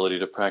our ability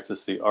to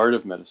practice the art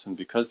of medicine,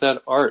 because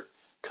that art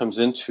comes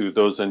into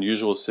those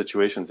unusual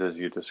situations as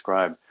you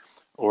described,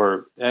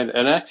 and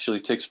actually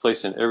takes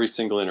place in every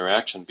single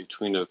interaction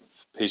between a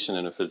patient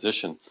and a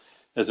physician.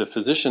 As a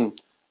physician,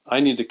 I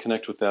need to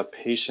connect with that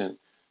patient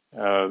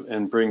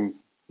and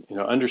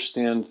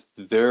understand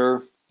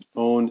their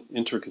own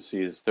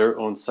intricacies, their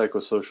own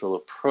psychosocial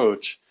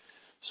approach,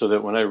 so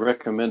that when I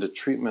recommend a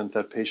treatment,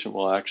 that patient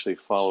will actually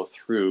follow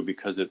through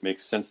because it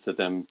makes sense to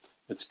them,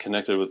 it's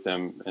connected with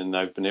them, and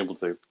I've been able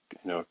to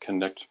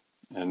connect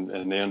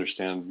and they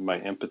understand my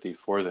empathy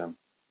for them.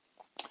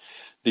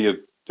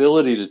 The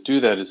ability to do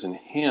that is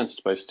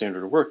enhanced by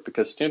standard work,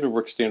 because standard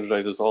work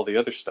standardizes all the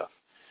other stuff.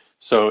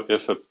 So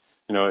if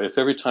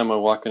every time I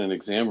walk in an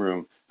exam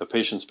room, a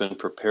patient's been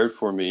prepared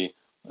for me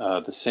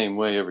the same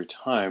way every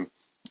time,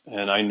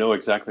 and I know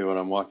exactly what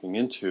I'm walking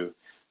into,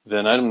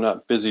 then I'm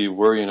not busy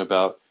worrying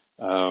about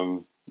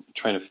trying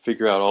to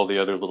figure out all the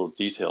other little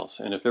details.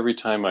 And if every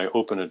time I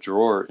open a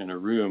drawer in a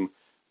room,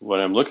 when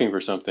I'm looking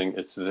for something,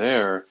 it's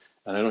there,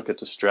 and I don't get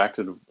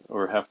distracted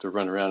or have to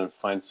run around and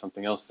find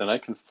something else, then I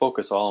can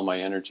focus all of my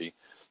energy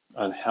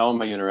on how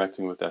am I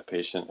interacting with that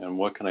patient and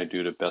what can I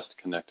do to best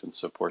connect and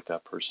support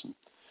that person.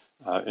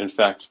 In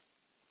fact,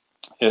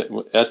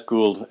 at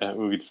Gould,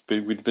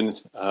 we'd been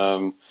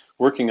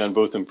working on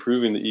both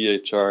improving the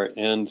EHR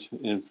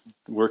and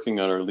working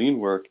on our Lean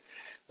work.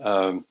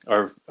 Our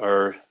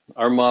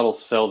model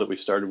cell that we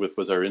started with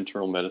was our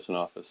internal medicine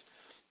office.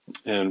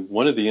 And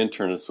one of the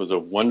internists was a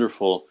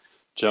wonderful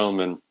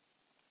gentleman,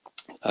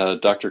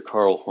 Dr.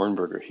 Carl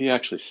Hornberger. He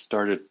actually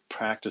started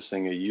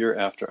practicing a year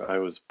after I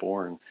was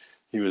born.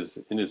 He was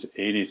in his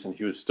 80s and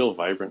he was still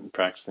vibrant and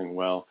practicing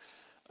well.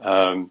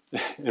 And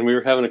we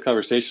were having a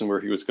conversation where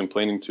he was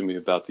complaining to me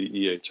about the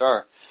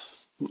EHR,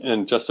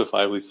 and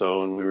justifiably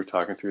so, and we were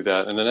talking through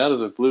that. And then out of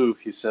the blue,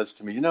 he says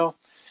to me,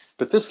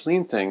 but this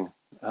Lean thing,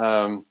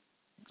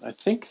 I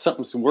think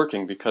something's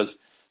working, because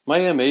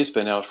my MA's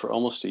been out for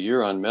almost a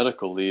year on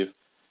medical leave,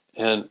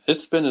 and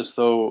it's been as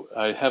though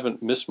I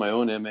haven't missed my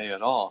own MA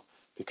at all,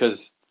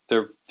 because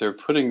they're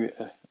putting,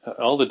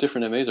 all the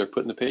different MAs are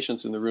putting the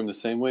patients in the room the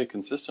same way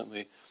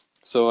consistently.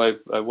 So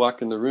I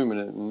walk in the room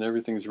and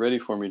everything's ready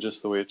for me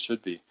just the way it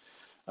should be.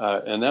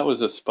 And that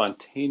was a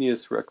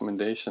spontaneous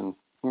recommendation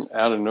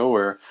out of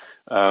nowhere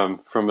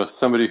from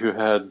somebody who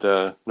had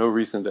no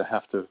reason to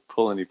have to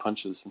pull any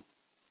punches.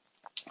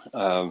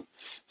 So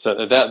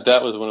that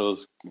was one of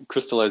those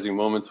crystallizing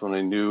moments when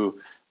I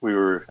knew we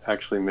were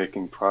actually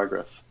making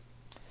progress.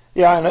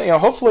 Yeah,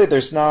 and hopefully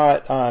there's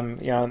not on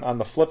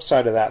the flip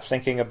side of that,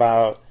 thinking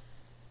about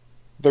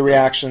the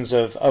reactions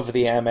of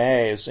the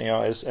MAs,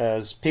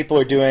 as people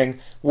are doing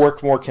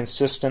work more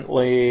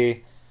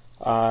consistently.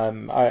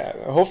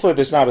 Hopefully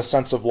there's not a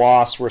sense of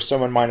loss where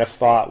someone might have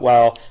thought,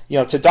 well,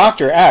 to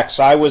Dr. X,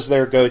 I was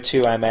their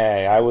go-to MA.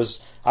 I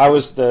was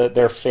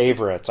their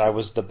favorite. I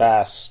was the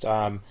best.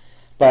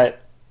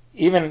 But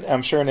even,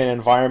 I'm sure, in an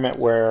environment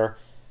where,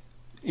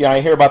 I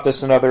hear about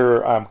this in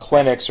other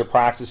clinics or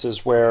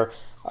practices where,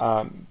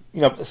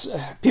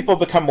 people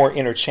become more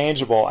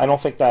interchangeable. I don't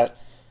think that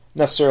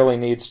necessarily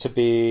needs to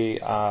be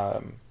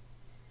a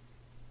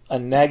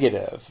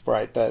negative,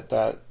 right?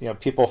 That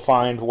people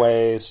find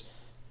ways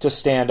to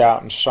stand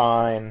out and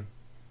shine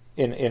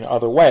in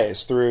other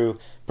ways through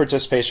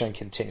participation in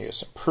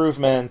continuous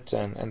improvement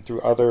and through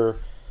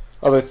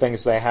other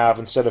things they have,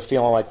 instead of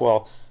feeling like,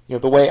 well,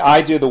 the way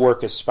I do the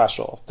work is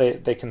special.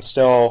 They can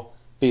still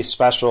be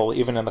special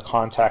even in the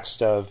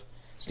context of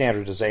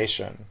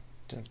standardization.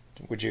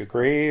 Would you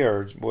agree,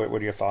 or what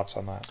are your thoughts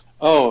on that?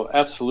 Oh,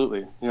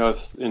 absolutely.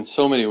 It's in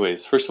so many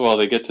ways. First of all,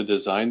 they get to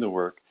design the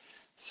work.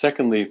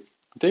 Secondly,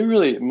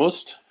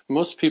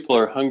 most people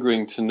are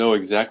hungering to know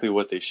exactly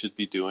what they should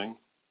be doing.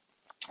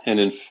 And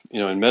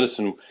in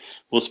medicine,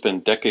 we'll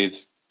spend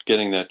decades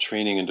getting that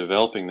training and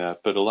developing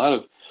that. But a lot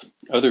of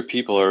other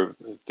people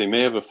they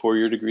may have a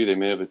 4-year degree, they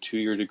may have a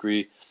 2-year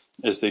degree.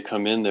 As they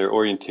come in, their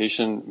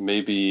orientation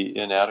may be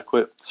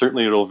inadequate.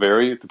 Certainly it'll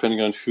vary depending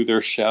on who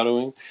they're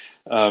shadowing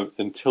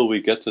until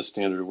we get to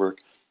standard work.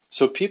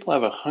 So people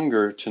have a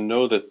hunger to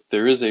know that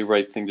there is a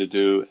right thing to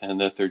do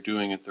and that they're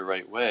doing it the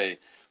right way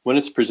when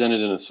it's presented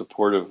in a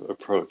supportive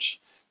approach.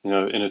 In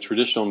a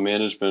traditional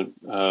management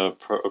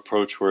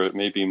approach where it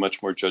may be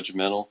much more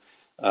judgmental,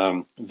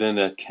 then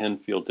that can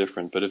feel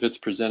different. But if it's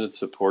presented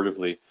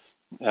supportively,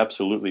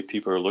 absolutely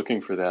people are looking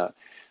for that.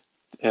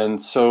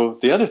 And so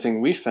the other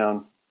thing we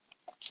found,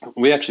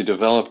 we actually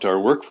developed our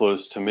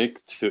workflows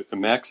to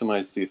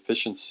maximize the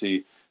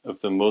efficiency of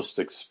the most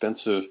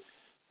expensive,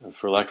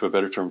 for lack of a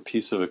better term,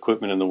 piece of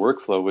equipment in the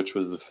workflow, which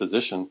was the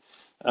physician.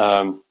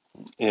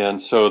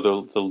 And so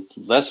the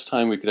less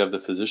time we could have the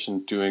physician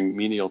doing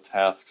menial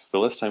tasks, the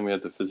less time we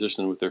had the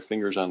physician with their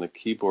fingers on the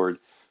keyboard,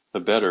 the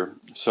better.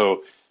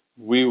 So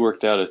we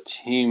worked out a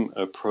team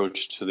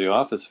approach to the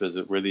office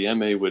visit where the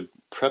MA would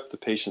prep the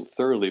patient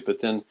thoroughly,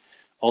 but then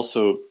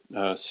also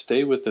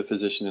stay with the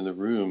physician in the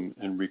room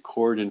and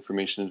record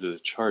information into the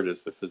chart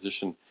as the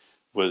physician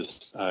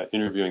was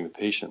interviewing the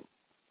patient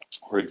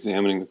or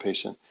examining the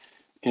patient.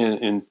 And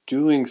in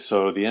doing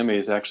so, the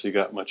MAs actually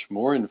got much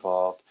more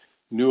involved,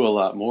 knew a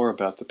lot more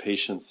about the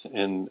patients,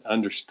 and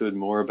understood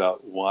more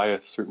about why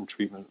a certain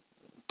treatment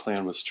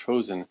plan was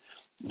chosen,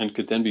 and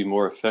could then be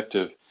more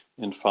effective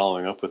in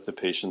following up with the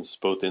patients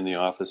both in the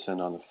office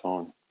and on the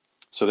phone.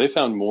 So they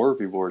found more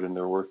reward in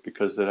their work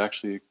because it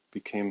actually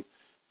became,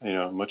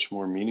 much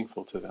more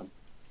meaningful to them.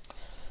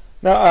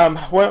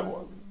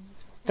 Now,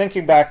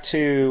 thinking back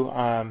to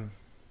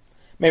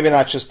maybe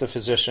not just the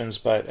physicians,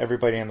 but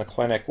everybody in the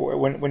clinic,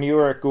 when you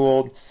were at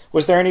Gould,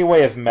 was there any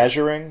way of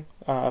measuring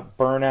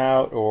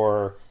burnout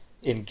or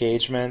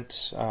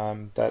engagement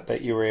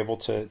that you were able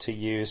to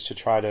use to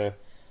try to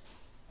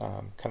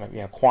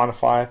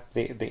quantify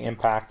the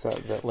impact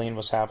that Lean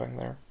was having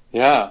there?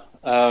 Yeah.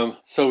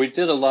 So we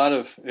did a lot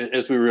of,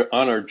 as we were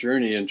on our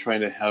journey and trying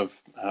to have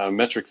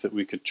metrics that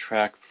we could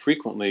track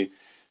frequently,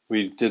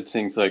 we did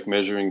things like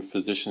measuring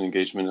physician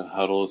engagement in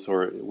huddles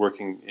or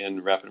working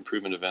in rapid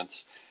improvement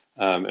events.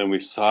 And we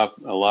saw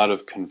a lot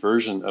of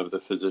conversion of the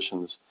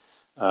physicians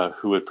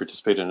who would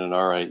participate in an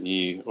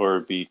RIE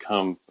or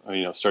become,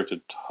 start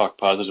to talk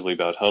positively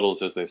about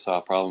huddles as they saw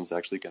problems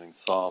actually getting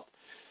solved.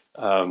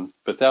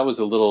 But that was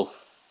a little,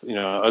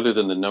 other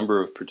than the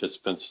number of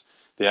participants,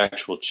 the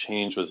actual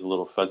change was a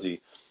little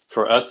fuzzy.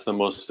 For us, the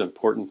most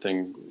important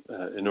thing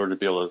in order to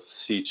be able to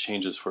see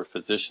changes for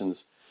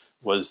physicians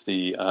was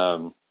the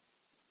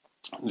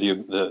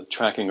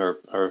tracking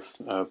our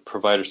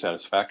provider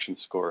satisfaction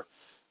score.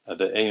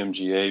 The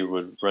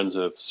AMGA runs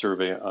a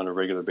survey on a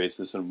regular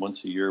basis, and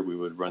once a year we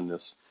would run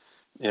this.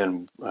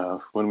 And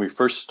when we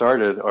first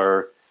started,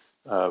 our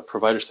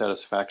provider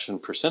satisfaction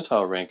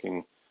percentile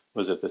ranking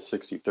was at the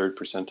 63rd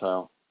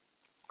percentile.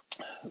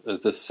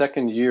 The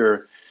second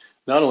year,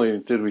 not only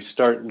did we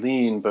start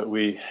Lean, but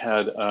we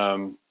had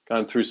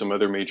gone through some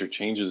other major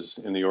changes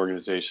in the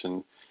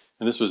organization.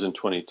 And this was in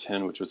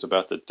 2010, which was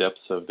about the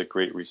depths of the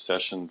Great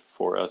Recession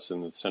for us in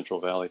the Central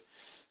Valley.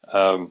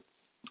 And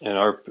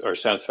our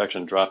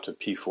satisfaction dropped to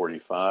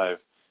P45.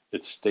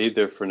 It stayed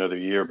there for another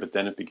year, but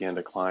then it began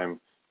to climb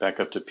back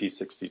up to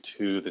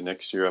P62, the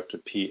next year up to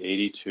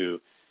P82.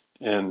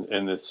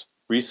 And this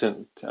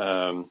recent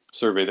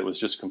survey that was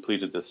just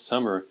completed this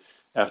summer,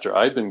 after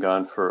I'd been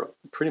gone for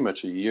pretty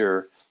much a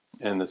year,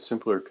 and the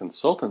simpler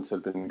consultants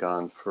had been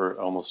gone for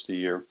almost a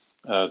year,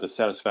 the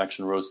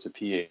satisfaction rose to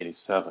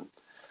P87.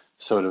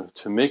 So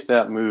to make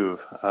that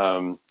move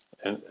and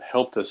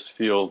helped us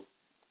to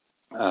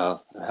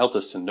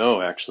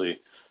know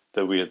actually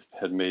that we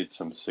had made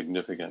some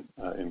significant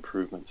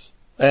improvements.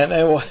 And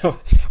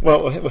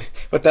well,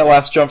 with that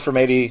last jump from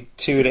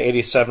 82 to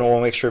 87,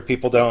 we'll make sure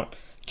people don't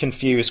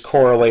confuse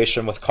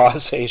correlation with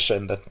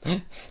causation, that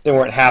they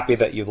weren't happy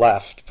that you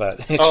left, but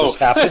it just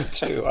happened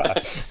to.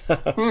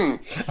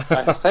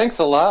 Thanks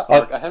a lot,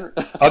 Mark.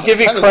 I'll give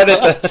you credit.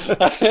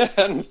 I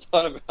hadn't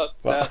thought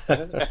about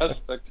that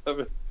aspect of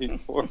it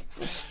before.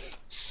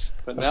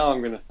 But now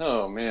I'm going to,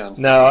 oh man.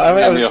 No, I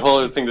mean, it was a whole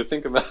other thing to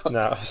think about.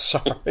 No,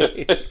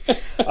 sorry.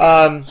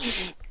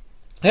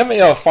 Have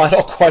a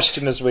final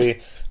question as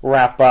we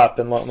wrap up,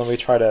 and let me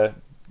try to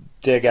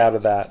dig out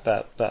of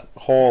that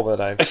hole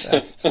that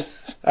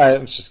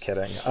I'm just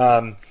kidding.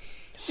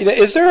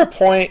 Is there a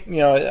point,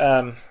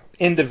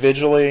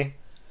 individually,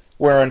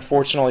 where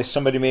unfortunately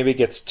somebody maybe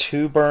gets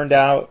too burned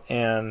out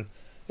and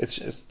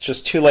it's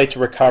just too late to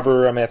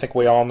recover? I mean, I think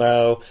we all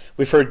know,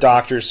 we've heard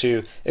doctors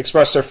who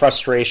express their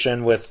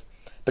frustration with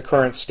the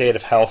current state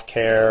of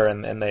healthcare,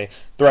 and they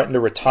threaten to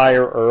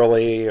retire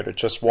early or to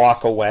just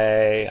walk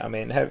away. I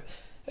mean,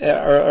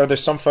 are there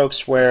some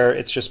folks where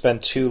it's just been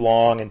too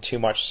long and too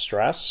much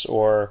stress,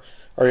 or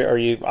are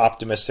you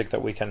optimistic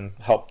that we can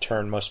help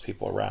turn most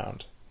people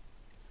around?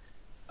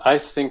 I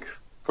think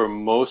for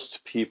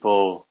most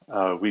people,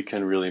 we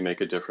can really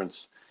make a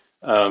difference.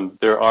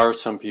 There are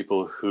some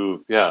people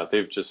who, they're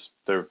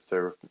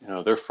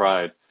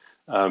fried.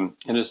 And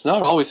it's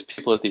not always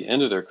people at the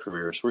end of their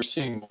careers. We're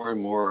seeing more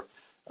and more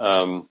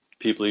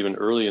people even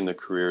early in their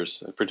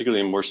careers,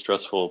 particularly in more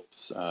stressful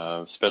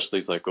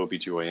specialties like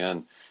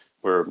OBGYN,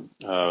 where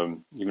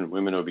even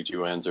women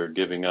OBGYNs are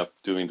giving up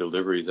doing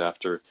deliveries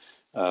after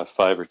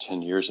 5 or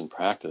 10 years in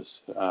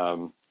practice.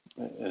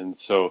 And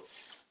so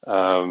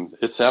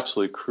it's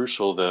absolutely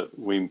crucial that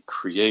we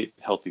create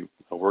healthy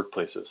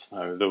workplaces.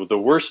 The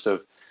worst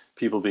of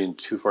people being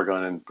too far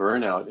gone in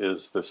burnout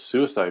is the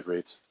suicide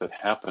rates that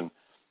happen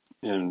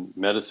in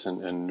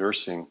medicine and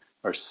nursing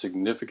are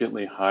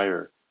significantly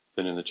higher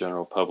than in the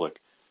general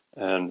public.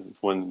 And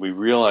when we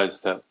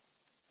realize that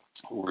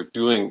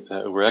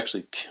we're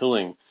actually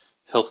killing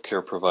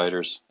healthcare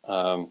providers,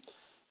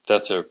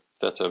 that's a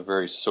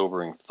very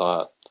sobering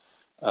thought.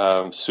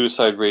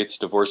 Suicide rates,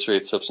 divorce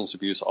rates, substance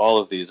abuse, all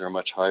of these are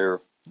much higher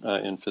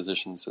in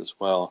physicians as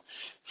well.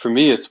 For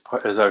me, it's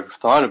as I've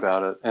thought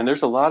about it, and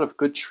there's a lot of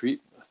good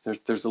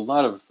there's a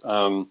lot of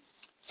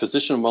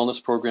physician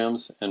wellness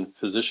programs and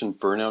physician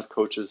burnout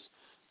coaches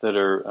that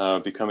are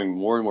becoming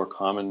more and more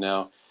common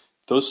now.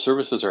 Those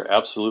services are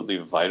absolutely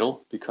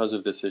vital because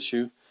of this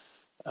issue.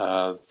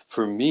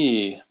 For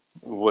me,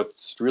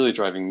 what's really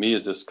driving me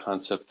is this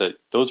concept that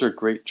those are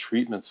great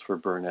treatments for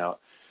burnout,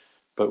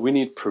 but we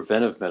need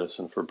preventive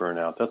medicine for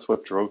burnout. That's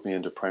what drove me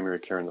into primary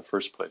care in the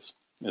first place,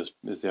 is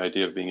the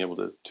idea of being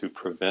able to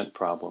prevent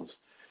problems.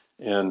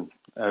 And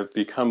I've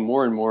become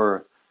more and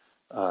more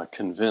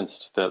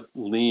convinced that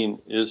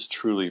lean is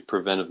truly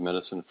preventive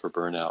medicine for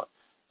burnout.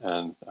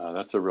 And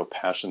that's a real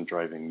passion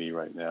driving me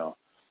right now.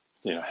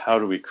 How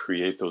do we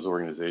create those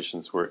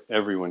organizations where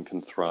everyone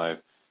can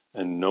thrive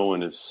and no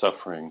one is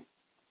suffering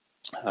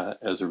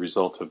as a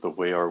result of the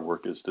way our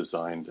work is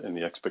designed and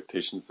the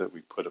expectations that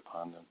we put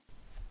upon them?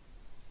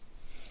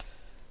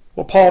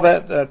 Well, Paul,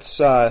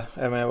 that's I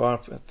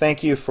want to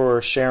thank you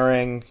for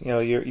sharing,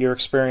 your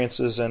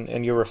experiences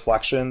and your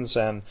reflections,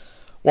 and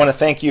want to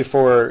thank you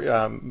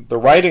for the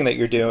writing that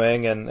you're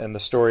doing and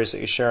the stories that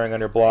you're sharing on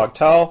your blog.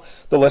 Tell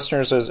the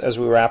listeners as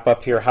we wrap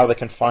up here how they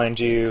can find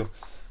you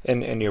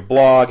in your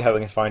blog, how they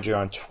can find you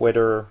on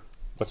Twitter.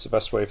 What's the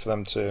best way for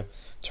them to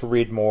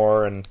read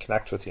more and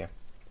connect with you?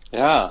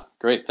 Yeah,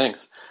 great,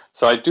 thanks.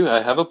 So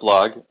I have a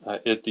blog.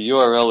 The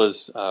URL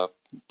is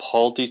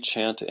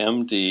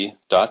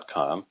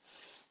pauldechantmd.com.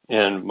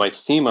 And my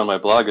theme on my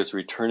blog is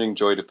returning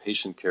joy to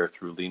patient care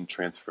through lean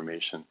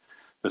transformation.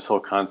 This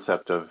whole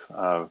concept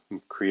of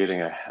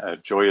creating a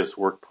joyous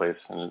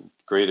workplace and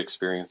great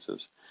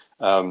experiences.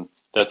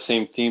 That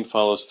same theme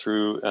follows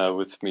through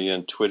with me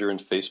on Twitter and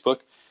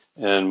Facebook.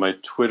 And my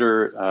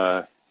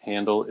Twitter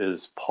handle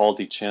is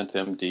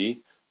pauldechantmd,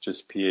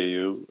 just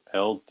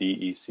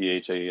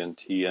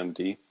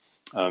PAULDECHANTMD.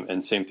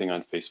 And same thing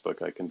on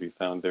Facebook. I can be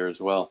found there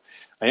as well.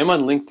 I am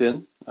on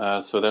LinkedIn,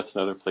 so that's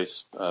another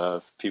place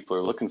if people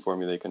are looking for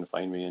me, they can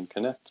find me and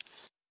connect.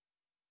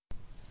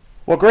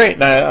 Well,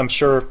 great. I'm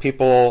sure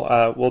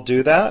people will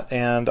do that,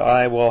 and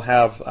I will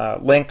have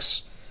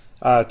links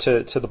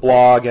to the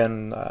blog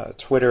and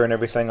Twitter and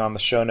everything on the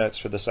show notes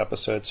for this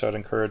episode, so I'd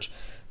encourage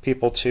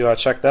people to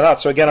check that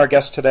out. So again, our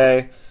guest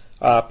today,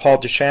 Paul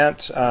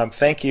Dechant,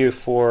 thank you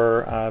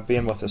for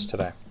being with us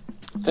today.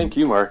 Thank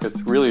you, Mark. I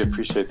really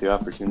appreciate the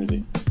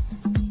opportunity.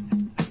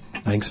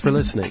 Thanks for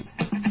listening.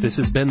 This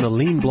has been the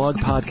Lean Blog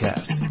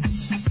Podcast.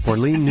 For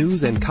lean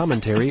news and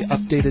commentary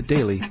updated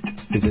daily,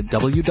 visit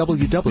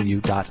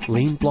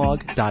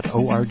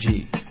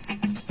www.leanblog.org.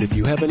 If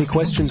you have any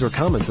questions or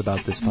comments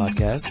about this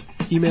podcast,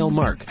 email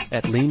Mark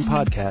at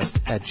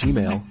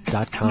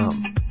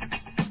leanpodcast@gmail.com.